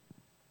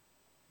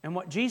 And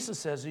what Jesus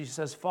says, he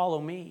says, follow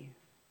me.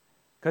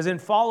 Because in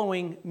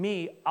following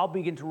me, I'll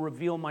begin to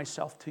reveal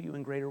myself to you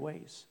in greater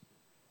ways.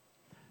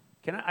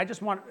 I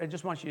just want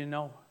you to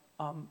know,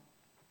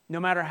 no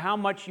matter how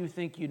much you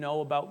think you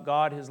know about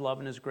God, his love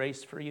and his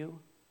grace for you,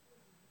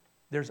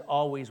 there's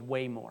always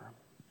way more.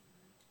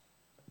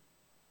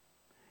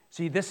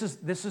 See, this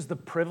is the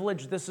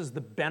privilege, this is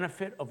the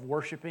benefit of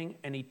worshiping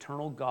an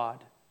eternal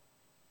God.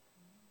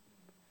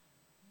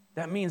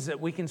 That means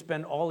that we can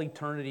spend all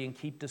eternity and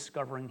keep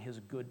discovering his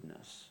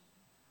goodness.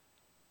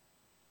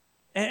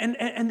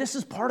 And this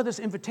is part of this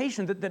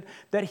invitation,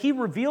 that he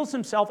reveals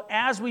himself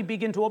as we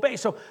begin to obey.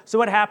 So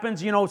what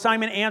happens?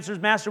 Simon answers,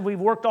 Master, we've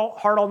worked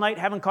hard all night,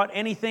 haven't caught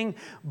anything,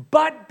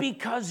 but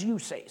because you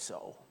say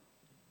so,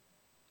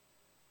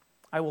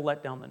 I will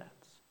let down the nets.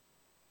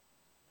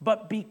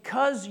 But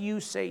because you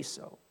say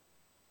so,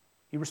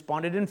 he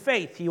responded in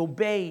faith, he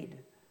obeyed.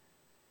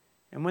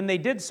 And when they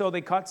did so,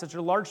 they caught such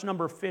a large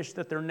number of fish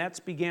that their nets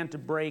began to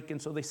break.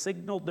 And so they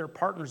signaled their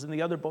partners in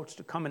the other boats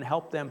to come and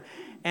help them.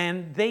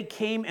 And they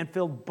came and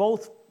filled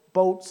both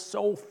boats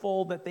so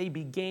full that they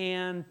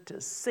began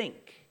to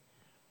sink.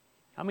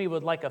 How many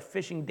would like a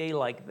fishing day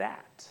like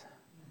that?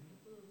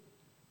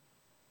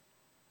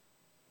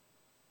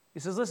 He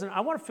says, listen,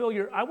 I want to fill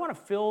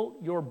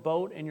your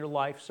boat and your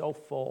life so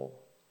full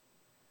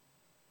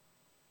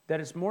that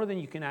it's more than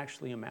you can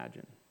actually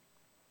imagine.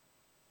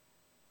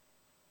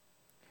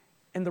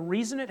 And the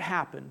reason it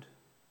happened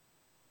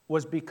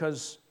was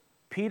because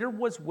Peter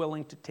was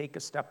willing to take a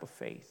step of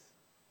faith.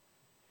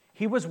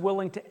 He was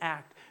willing to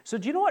act. So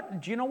do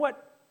you know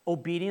what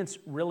obedience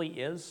really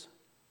is?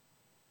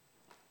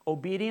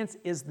 Obedience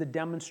is the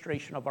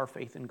demonstration of our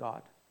faith in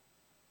God.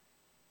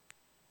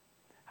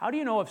 How do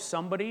you know if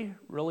somebody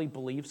really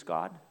believes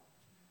God?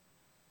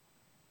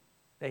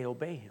 They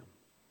obey him.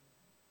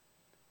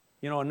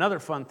 Another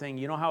fun thing,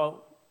 you know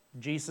how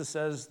Jesus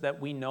says that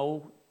we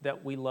know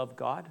that we love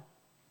God?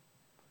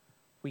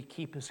 We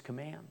keep his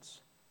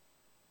commands.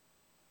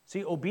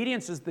 See,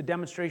 obedience is the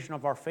demonstration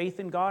of our faith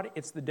in God.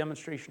 It's the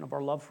demonstration of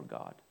our love for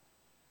God.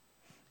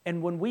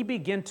 And when we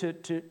begin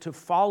to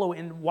follow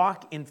and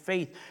walk in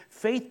faith,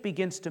 faith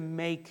begins to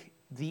make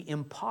the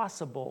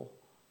impossible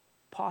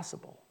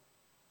possible.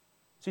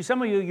 See,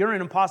 some of you, you're in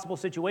an impossible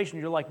situation.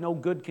 You're like, no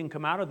good can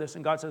come out of this.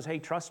 And God says, hey,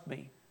 trust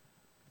me.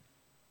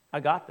 I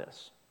got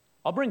this.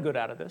 I'll bring good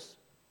out of this.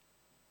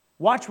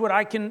 Watch what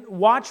I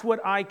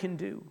can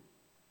do.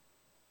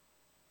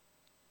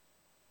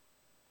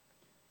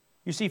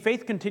 You see,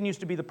 faith continues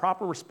to be the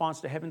proper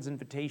response to heaven's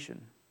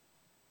invitation.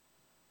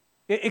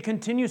 It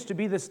continues to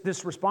be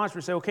this response where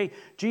we say, okay,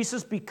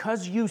 Jesus,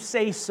 because you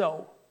say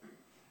so.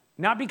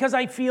 Not because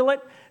I feel it,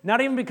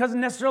 not even because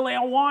necessarily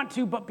I want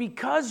to, but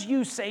because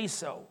you say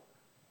so.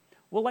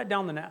 We'll let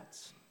down the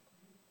nets.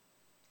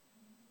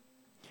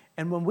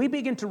 And when we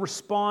begin to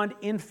respond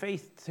in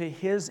faith to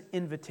his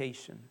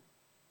invitation,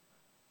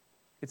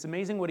 it's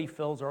amazing what he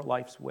fills our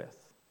lives with.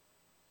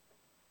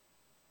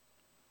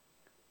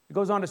 It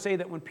goes on to say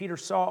that when Peter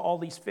saw all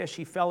these fish,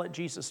 he fell at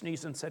Jesus'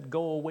 knees and said,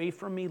 go away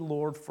from me,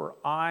 Lord, for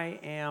I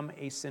am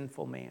a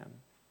sinful man.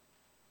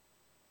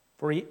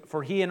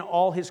 For he and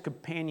all his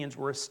companions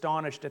were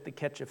astonished at the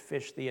catch of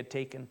fish they had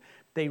taken.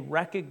 They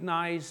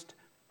recognized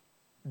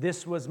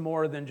this was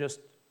more than just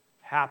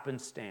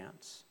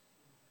happenstance.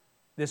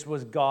 This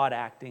was God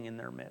acting in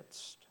their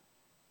midst.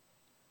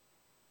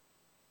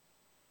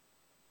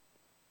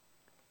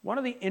 One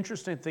of the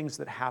interesting things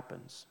that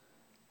happens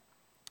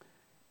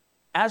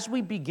as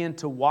we begin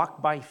to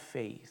walk by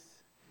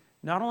faith,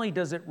 not only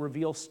does it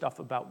reveal stuff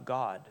about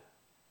God,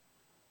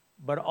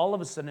 but all of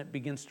a sudden it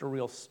begins to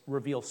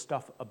reveal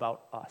stuff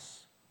about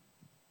us.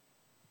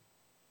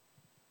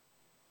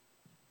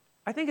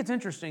 I think it's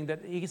interesting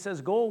that he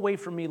says, go away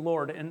from me,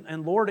 Lord.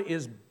 And Lord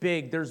is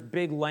big. There's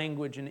big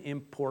language and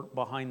import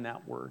behind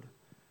that word.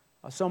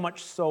 So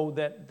much so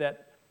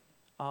that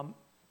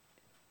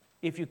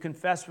if you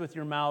confess with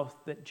your mouth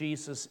that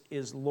Jesus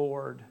is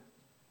Lord,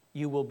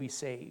 you will be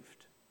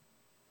saved.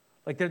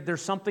 Like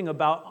there's something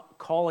about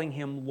calling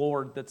him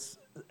Lord that's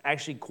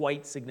actually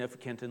quite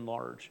significant and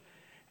large.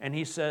 And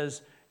he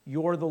says,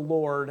 you're the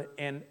Lord,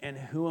 and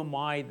who am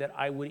I that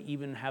I would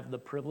even have the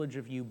privilege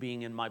of you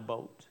being in my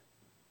boat?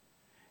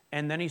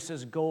 And then he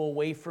says, go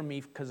away from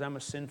me because I'm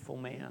a sinful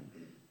man.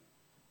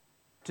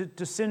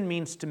 To sin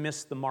means to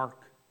miss the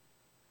mark.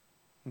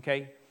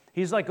 Okay?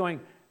 He's like going,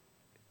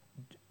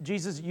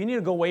 Jesus, you need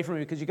to go away from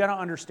me because you got to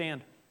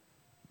understand,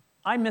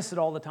 I miss it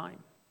all the time.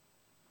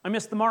 I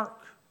miss the mark.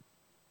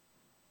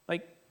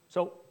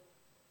 So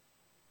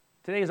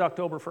today is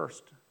October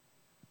 1st.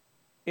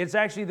 It's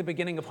actually the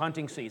beginning of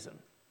hunting season.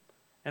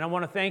 And I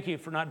want to thank you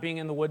for not being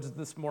in the woods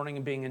this morning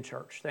and being in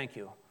church. Thank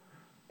you.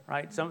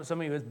 Right? Some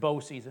of you, it's bow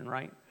season,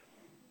 right?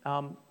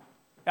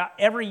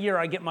 Every year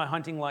I get my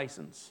hunting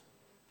license.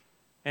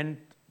 And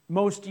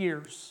most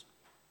years,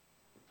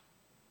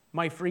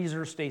 my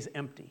freezer stays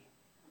empty.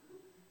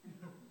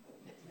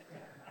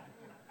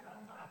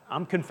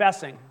 I'm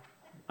confessing.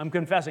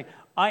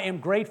 I am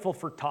grateful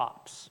for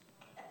Tops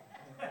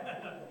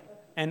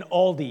and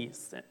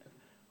Aldi's,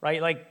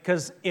 right?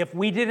 Because if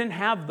we didn't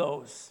have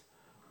those,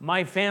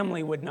 my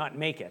family would not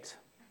make it,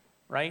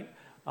 right?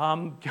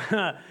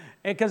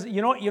 Because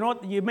you know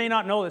what, you may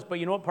not know this, but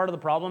you know what part of the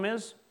problem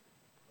is?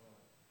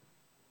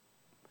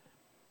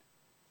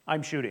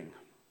 I'm shooting.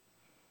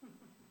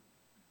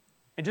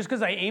 And just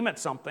because I aim at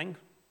something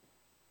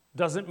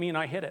doesn't mean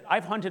I hit it.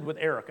 I've hunted with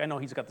Eric. I know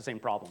he's got the same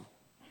problem.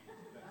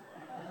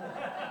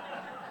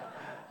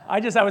 I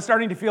was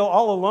starting to feel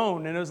all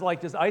alone, and it was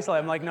like just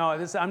isolated. I'm like, no,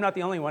 I'm not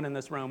the only one in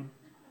this room.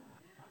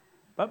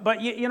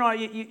 But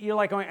you're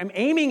like, I'm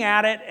aiming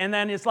at it, and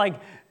then it's like,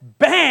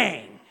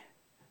 bang!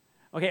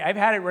 Okay, I've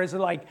had it where it's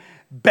like,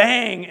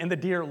 bang, and the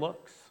deer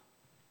looks.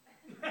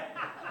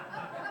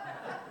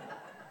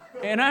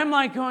 And I'm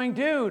like going,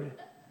 dude,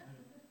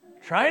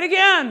 try it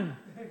again.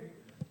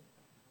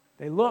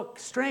 They look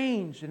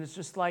strange, and it's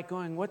just like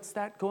going, what's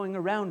that going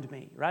around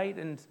me, right?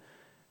 And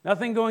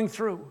nothing going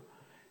through.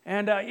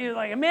 And you're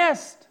like, I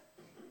missed.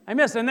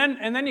 And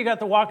then you got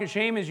the walk of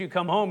shame as you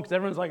come home because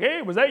everyone's like,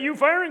 hey, was that you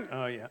firing?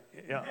 Oh, yeah,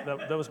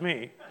 that was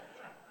me.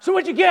 So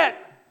what'd you get?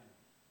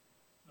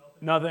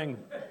 Nothing.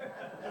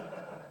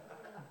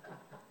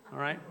 All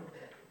right?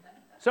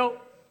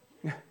 So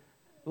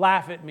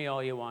laugh at me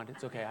all you want.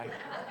 It's okay. I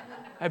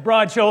have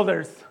broad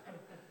shoulders.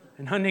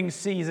 And hunting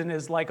season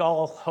is like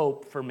all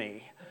hope for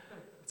me.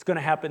 It's going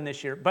to happen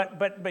this year.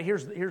 But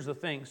here's the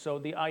thing. So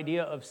the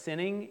idea of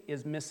sinning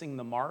is missing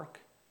the mark.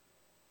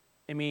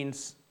 It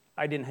means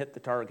I didn't hit the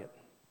target.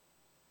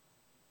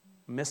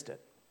 Missed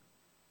it.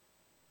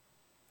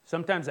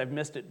 Sometimes I've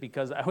missed it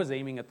because I was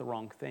aiming at the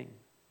wrong thing.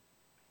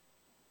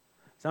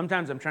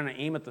 Sometimes I'm trying to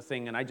aim at the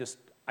thing and I just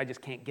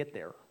can't get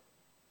there.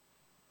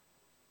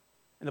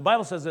 And the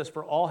Bible says this,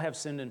 for all have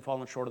sinned and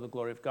fallen short of the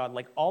glory of God.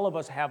 Like all of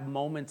us have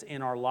moments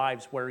in our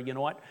lives where, you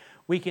know what,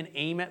 we can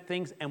aim at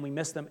things and we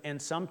miss them. And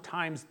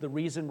sometimes the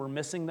reason we're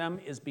missing them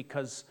is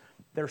because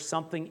there's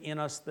something in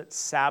us that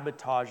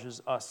sabotages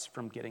us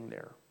from getting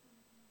there.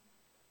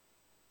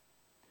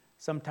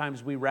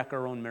 Sometimes we wreck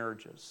our own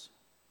marriages.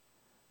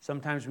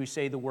 Sometimes we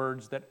say the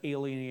words that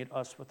alienate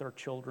us with our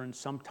children.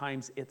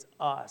 Sometimes it's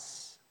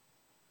us.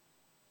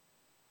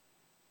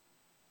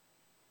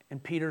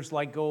 And Peter's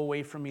like, go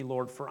away from me,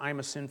 Lord, for I'm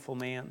a sinful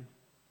man.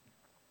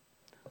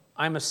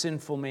 I'm a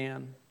sinful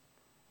man.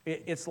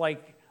 It's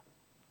like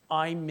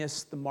I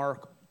miss the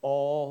mark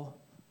all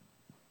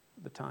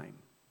the time.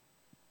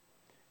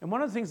 And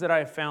one of the things that I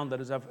have found that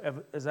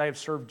as I have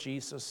served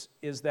Jesus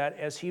is that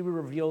as he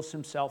reveals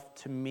himself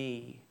to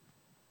me,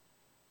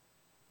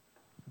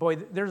 boy,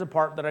 there's a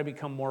part that I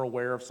become more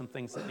aware of some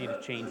things that need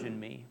to change in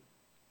me.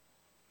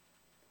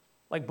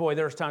 Like, boy,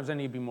 there's times I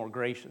need to be more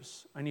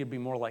gracious. I need to be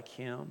more like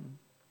him.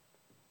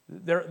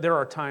 There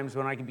are times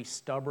when I can be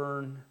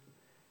stubborn,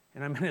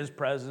 and I'm in his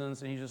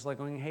presence, and he's just like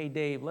going, hey,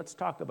 Dave, let's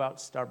talk about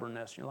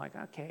stubbornness. And you're like,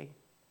 okay,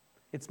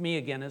 it's me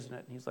again, isn't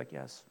it? And he's like,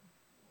 yes.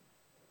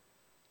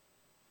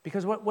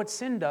 Because what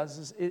sin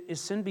does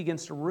is sin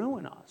begins to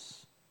ruin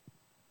us.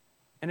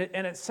 And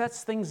it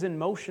sets things in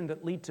motion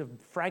that lead to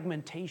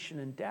fragmentation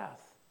and death.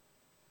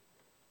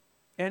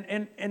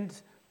 And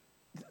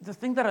the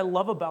thing that I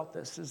love about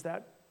this is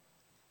that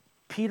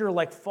Peter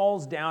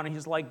falls down and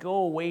he's like, go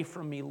away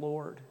from me,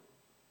 Lord.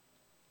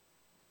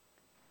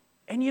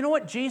 And you know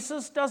what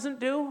Jesus doesn't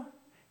do?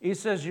 He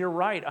says, you're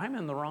right, I'm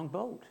in the wrong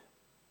boat.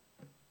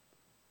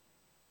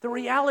 The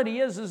reality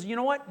is you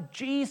know what?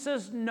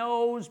 Jesus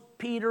knows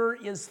Peter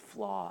is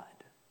flawed.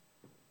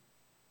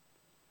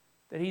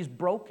 That he's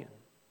broken.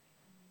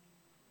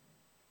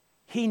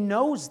 He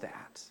knows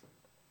that.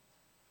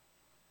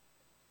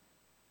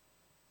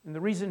 And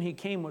the reason he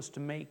came was to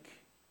make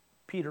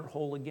Peter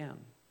whole again.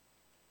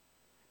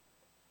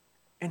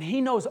 And he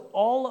knows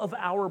all of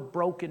our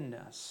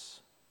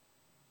brokenness.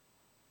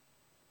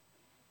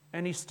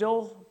 And he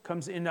still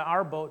comes into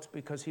our boats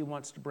because he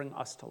wants to bring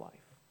us to life.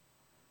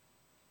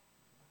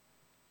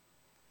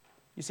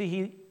 You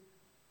see,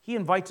 he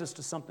invites us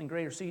to something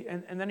greater. See,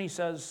 and then he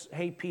says,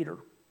 hey, Peter,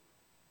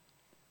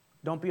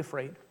 don't be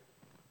afraid.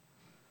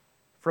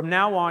 From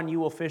now on, you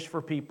will fish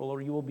for people, or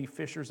you will be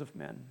fishers of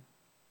men.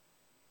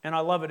 And I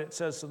love it. It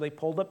says, so they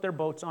pulled up their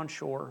boats on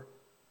shore,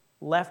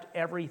 left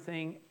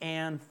everything,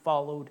 and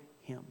followed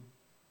him.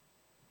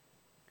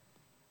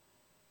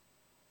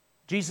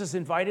 Jesus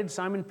invited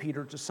Simon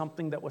Peter to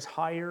something that was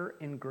higher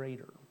and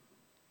greater.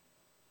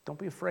 Don't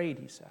be afraid,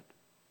 he said.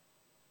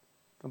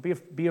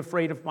 Don't be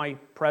afraid of my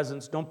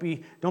presence. Don't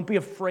be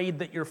afraid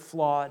that you're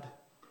flawed.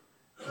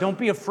 Don't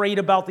be afraid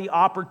about the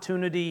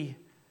opportunity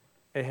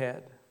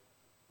ahead.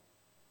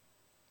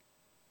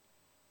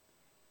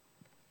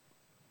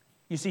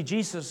 You see,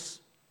 Jesus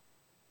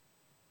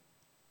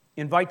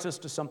invites us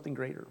to something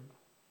greater.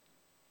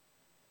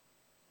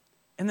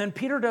 And then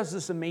Peter does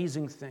this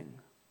amazing thing,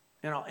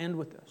 and I'll end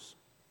with this.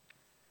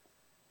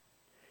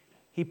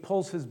 He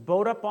pulls his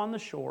boat up on the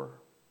shore,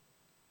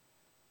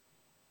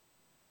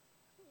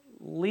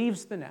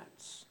 leaves the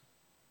nets,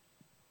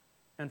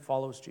 and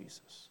follows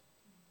Jesus.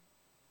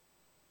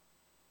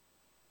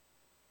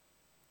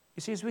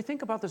 You see, as we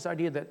think about this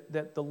idea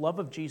that the love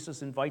of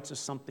Jesus invites us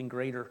something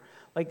greater,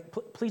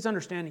 please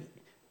understand,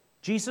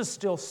 Jesus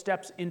still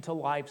steps into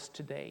lives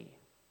today.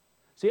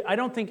 See, I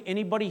don't think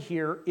anybody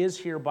here is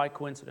here by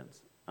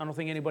coincidence. I don't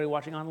think anybody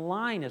watching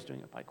online is doing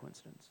it by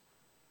coincidence.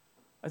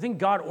 I think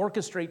God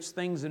orchestrates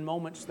things in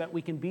moments that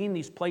we can be in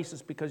these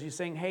places because he's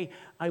saying, hey,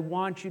 I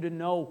want you to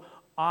know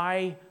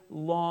I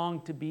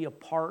long to be a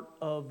part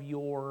of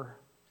your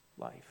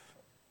life.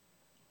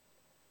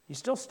 He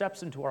still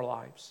steps into our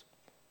lives.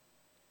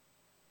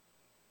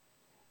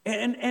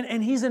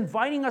 And he's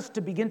inviting us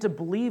to begin to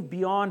believe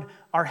beyond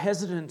our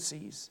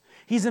hesitancies.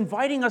 He's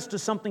inviting us to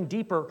something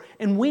deeper,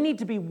 and we need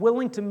to be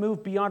willing to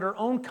move beyond our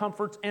own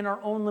comforts and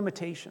our own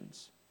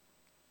limitations.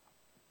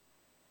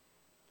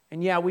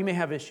 And yeah, we may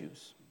have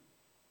issues.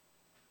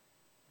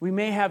 We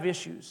may have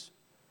issues.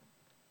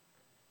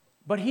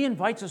 But he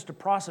invites us to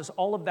process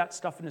all of that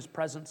stuff in his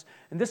presence.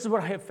 And this is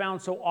what I have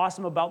found so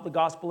awesome about the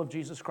gospel of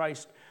Jesus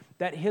Christ,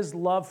 that his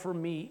love for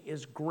me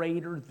is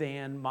greater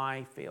than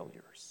my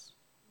failures.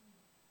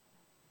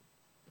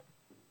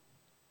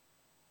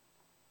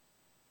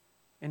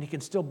 And he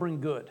can still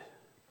bring good,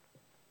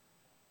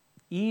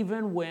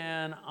 even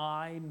when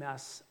I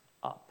mess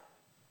up.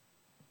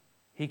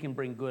 He can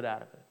bring good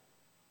out of it.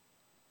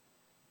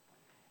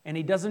 And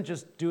he doesn't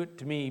just do it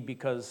to me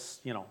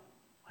because, I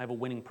have a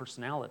winning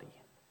personality.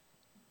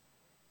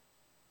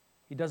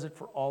 He does it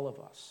for all of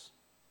us.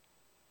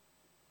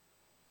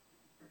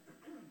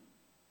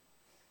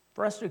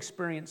 For us to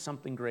experience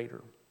something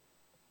greater,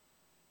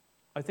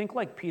 I think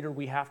like Peter,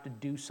 we have to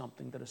do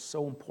something that is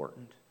so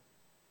important.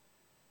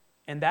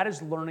 And that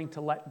is learning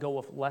to let go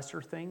of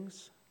lesser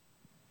things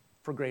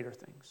for greater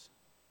things.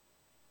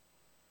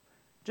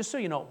 Just so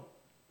you know,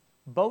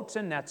 boats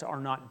and nets are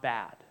not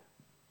bad.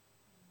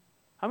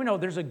 How many know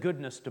there's a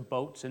goodness to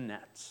boats and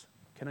nets?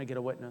 Can I get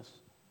a witness?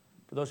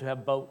 For those who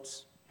have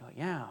boats, you're like,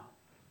 yeah,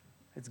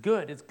 it's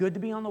good. It's good to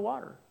be on the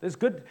water. It's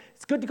good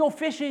to go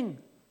fishing.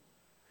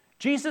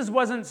 Jesus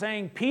wasn't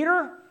saying,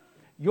 Peter,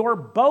 your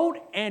boat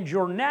and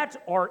your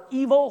net are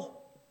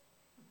evil.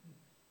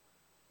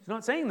 He's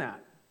not saying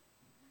that.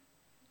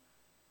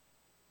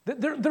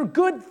 They're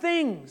good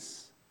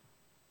things.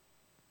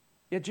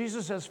 Yet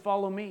Jesus says,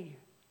 follow me.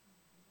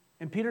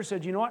 And Peter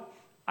said, you know what?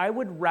 I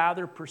would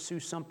rather pursue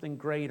something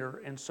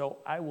greater, and so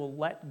I will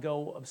let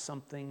go of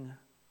something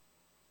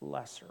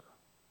lesser.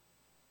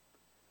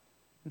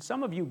 And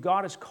some of you,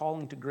 God is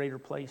calling to greater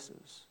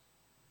places.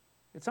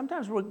 And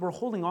sometimes we're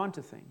holding on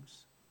to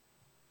things.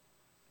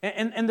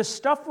 And the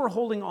stuff we're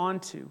holding on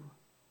to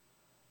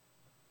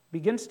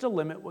begins to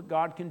limit what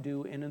God can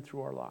do in and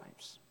through our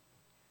lives.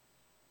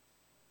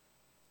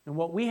 And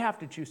what we have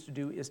to choose to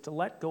do is to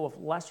let go of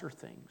lesser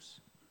things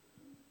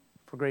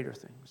for greater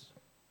things.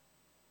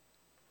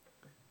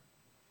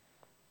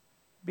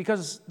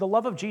 Because the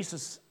love of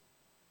Jesus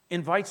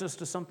invites us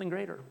to something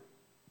greater.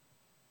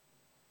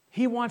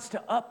 He wants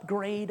to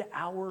upgrade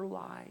our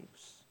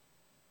lives.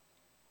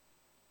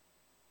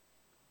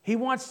 He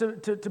wants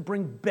to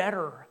bring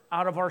better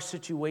out of our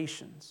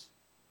situations.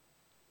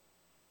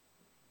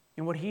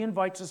 And what He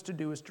invites us to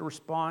do is to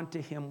respond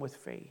to Him with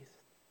faith.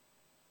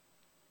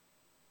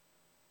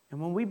 And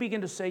when we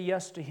begin to say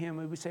yes to Him,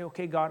 and we say,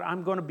 okay, God,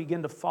 I'm going to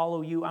begin to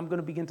follow You. I'm going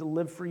to begin to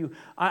live for You.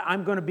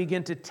 I'm going to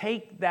begin to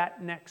take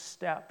that next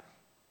step.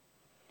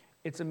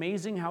 It's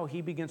amazing how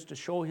He begins to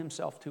show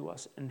Himself to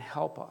us and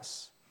help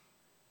us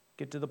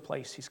get to the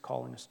place He's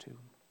calling us to.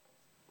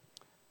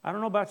 I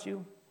don't know about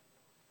you,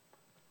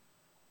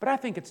 but I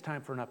think it's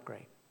time for an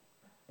upgrade.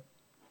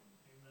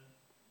 Amen.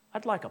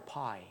 I'd like a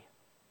pie.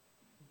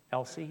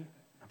 Elsie?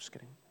 I'm just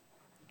kidding.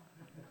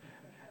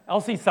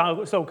 Elsie's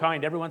so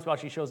kind. Every once in a while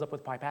she shows up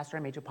with pie. Pastor, I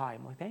made you pie.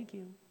 I'm like, thank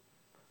you.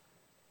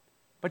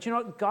 But you know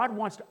what? God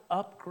wants to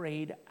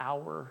upgrade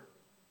our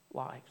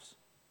lives.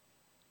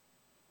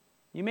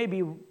 You may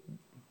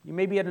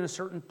be at a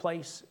certain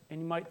place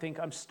and you might think,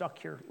 I'm stuck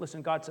here.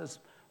 Listen, God says,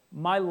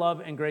 my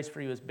love and grace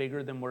for you is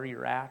bigger than where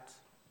you're at.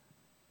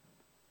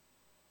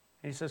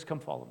 And He says, come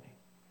follow me.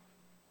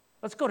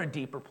 Let's go to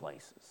deeper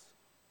places.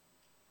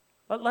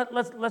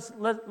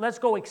 Let's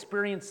go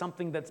experience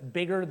something that's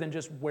bigger than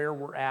just where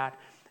we're at,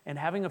 and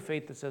having a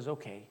faith that says,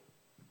 okay,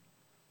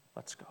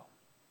 let's go.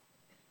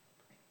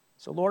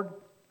 So Lord,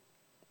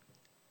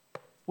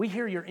 we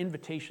hear Your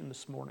invitation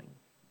this morning.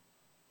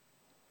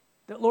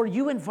 That Lord,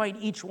 You invite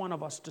each one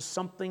of us to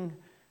something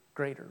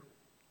greater.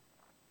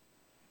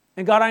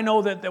 And God, I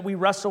know that we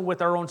wrestle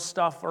with our own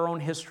stuff, our own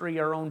history,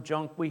 our own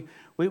junk. We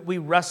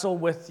wrestle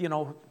with,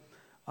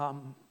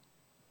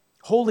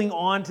 holding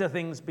on to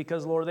things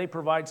because, Lord, they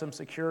provide some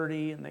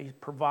security and they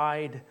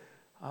provide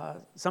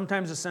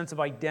sometimes a sense of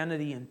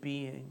identity and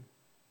being.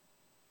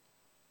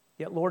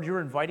 Yet, Lord,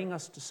 You're inviting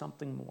us to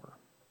something more.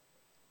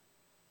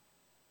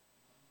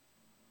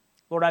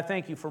 Lord, I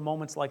thank You for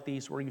moments like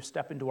these where You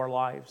step into our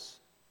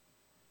lives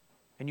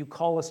and You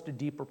call us to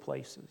deeper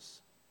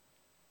places.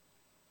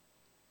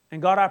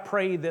 And God, I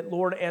pray that,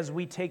 Lord, as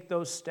we take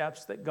those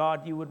steps, that,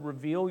 God, You would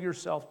reveal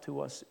Yourself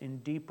to us in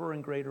deeper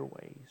and greater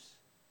ways.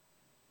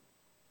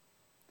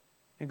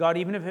 And God,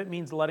 even if it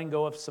means letting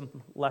go of some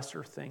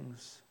lesser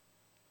things,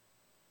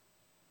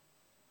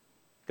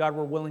 God,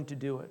 we're willing to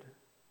do it,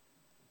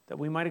 that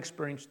we might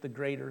experience the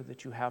greater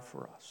that You have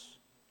for us.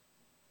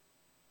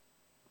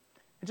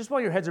 And just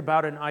while your heads are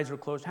bowed and eyes are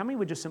closed, how many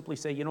would just simply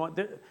say, you know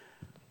what,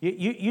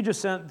 you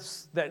just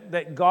sense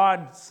that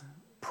God's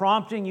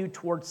prompting you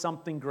towards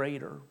something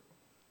greater.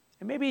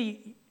 And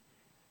maybe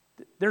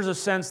there's a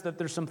sense that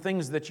there's some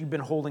things that you've been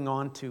holding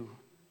on to.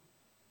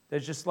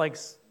 There's just like,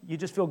 you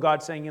just feel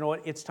God saying, you know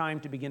what, it's time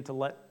to begin to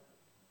let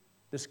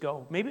this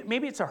go.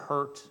 Maybe it's a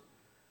hurt.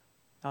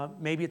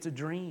 Maybe it's a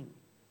dream.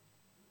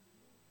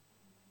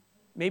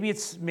 Maybe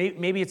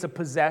it's a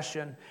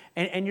possession.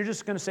 And you're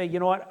just going to say, you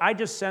know what, I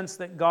just sense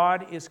that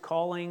God is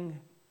calling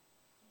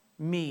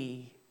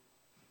me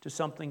to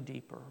something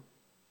deeper.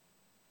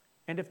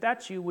 And if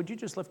that's you, would you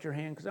just lift your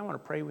hand? Because I want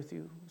to pray with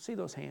you. See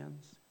those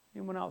hands.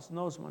 Anyone else? And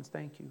those ones,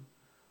 thank you.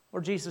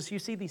 Lord Jesus, You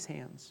see these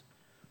hands.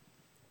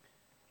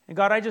 And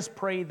God, I just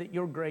pray that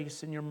Your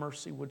grace and Your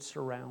mercy would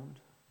surround.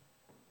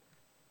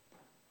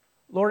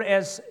 Lord,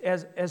 as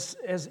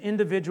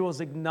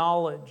individuals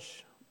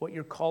acknowledge what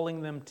You're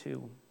calling them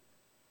to,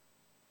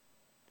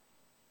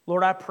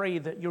 Lord, I pray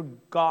that Your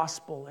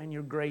gospel and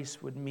Your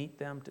grace would meet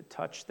them, to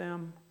touch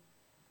them,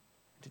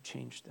 to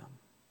change them.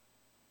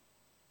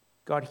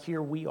 God,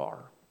 here we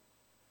are,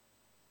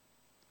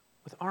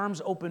 with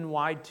arms open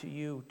wide to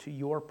You, to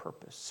Your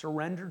purpose,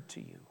 surrendered to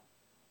You.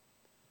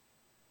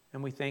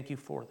 And we thank You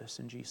for this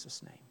in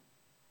Jesus' name.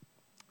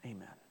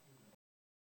 Amen.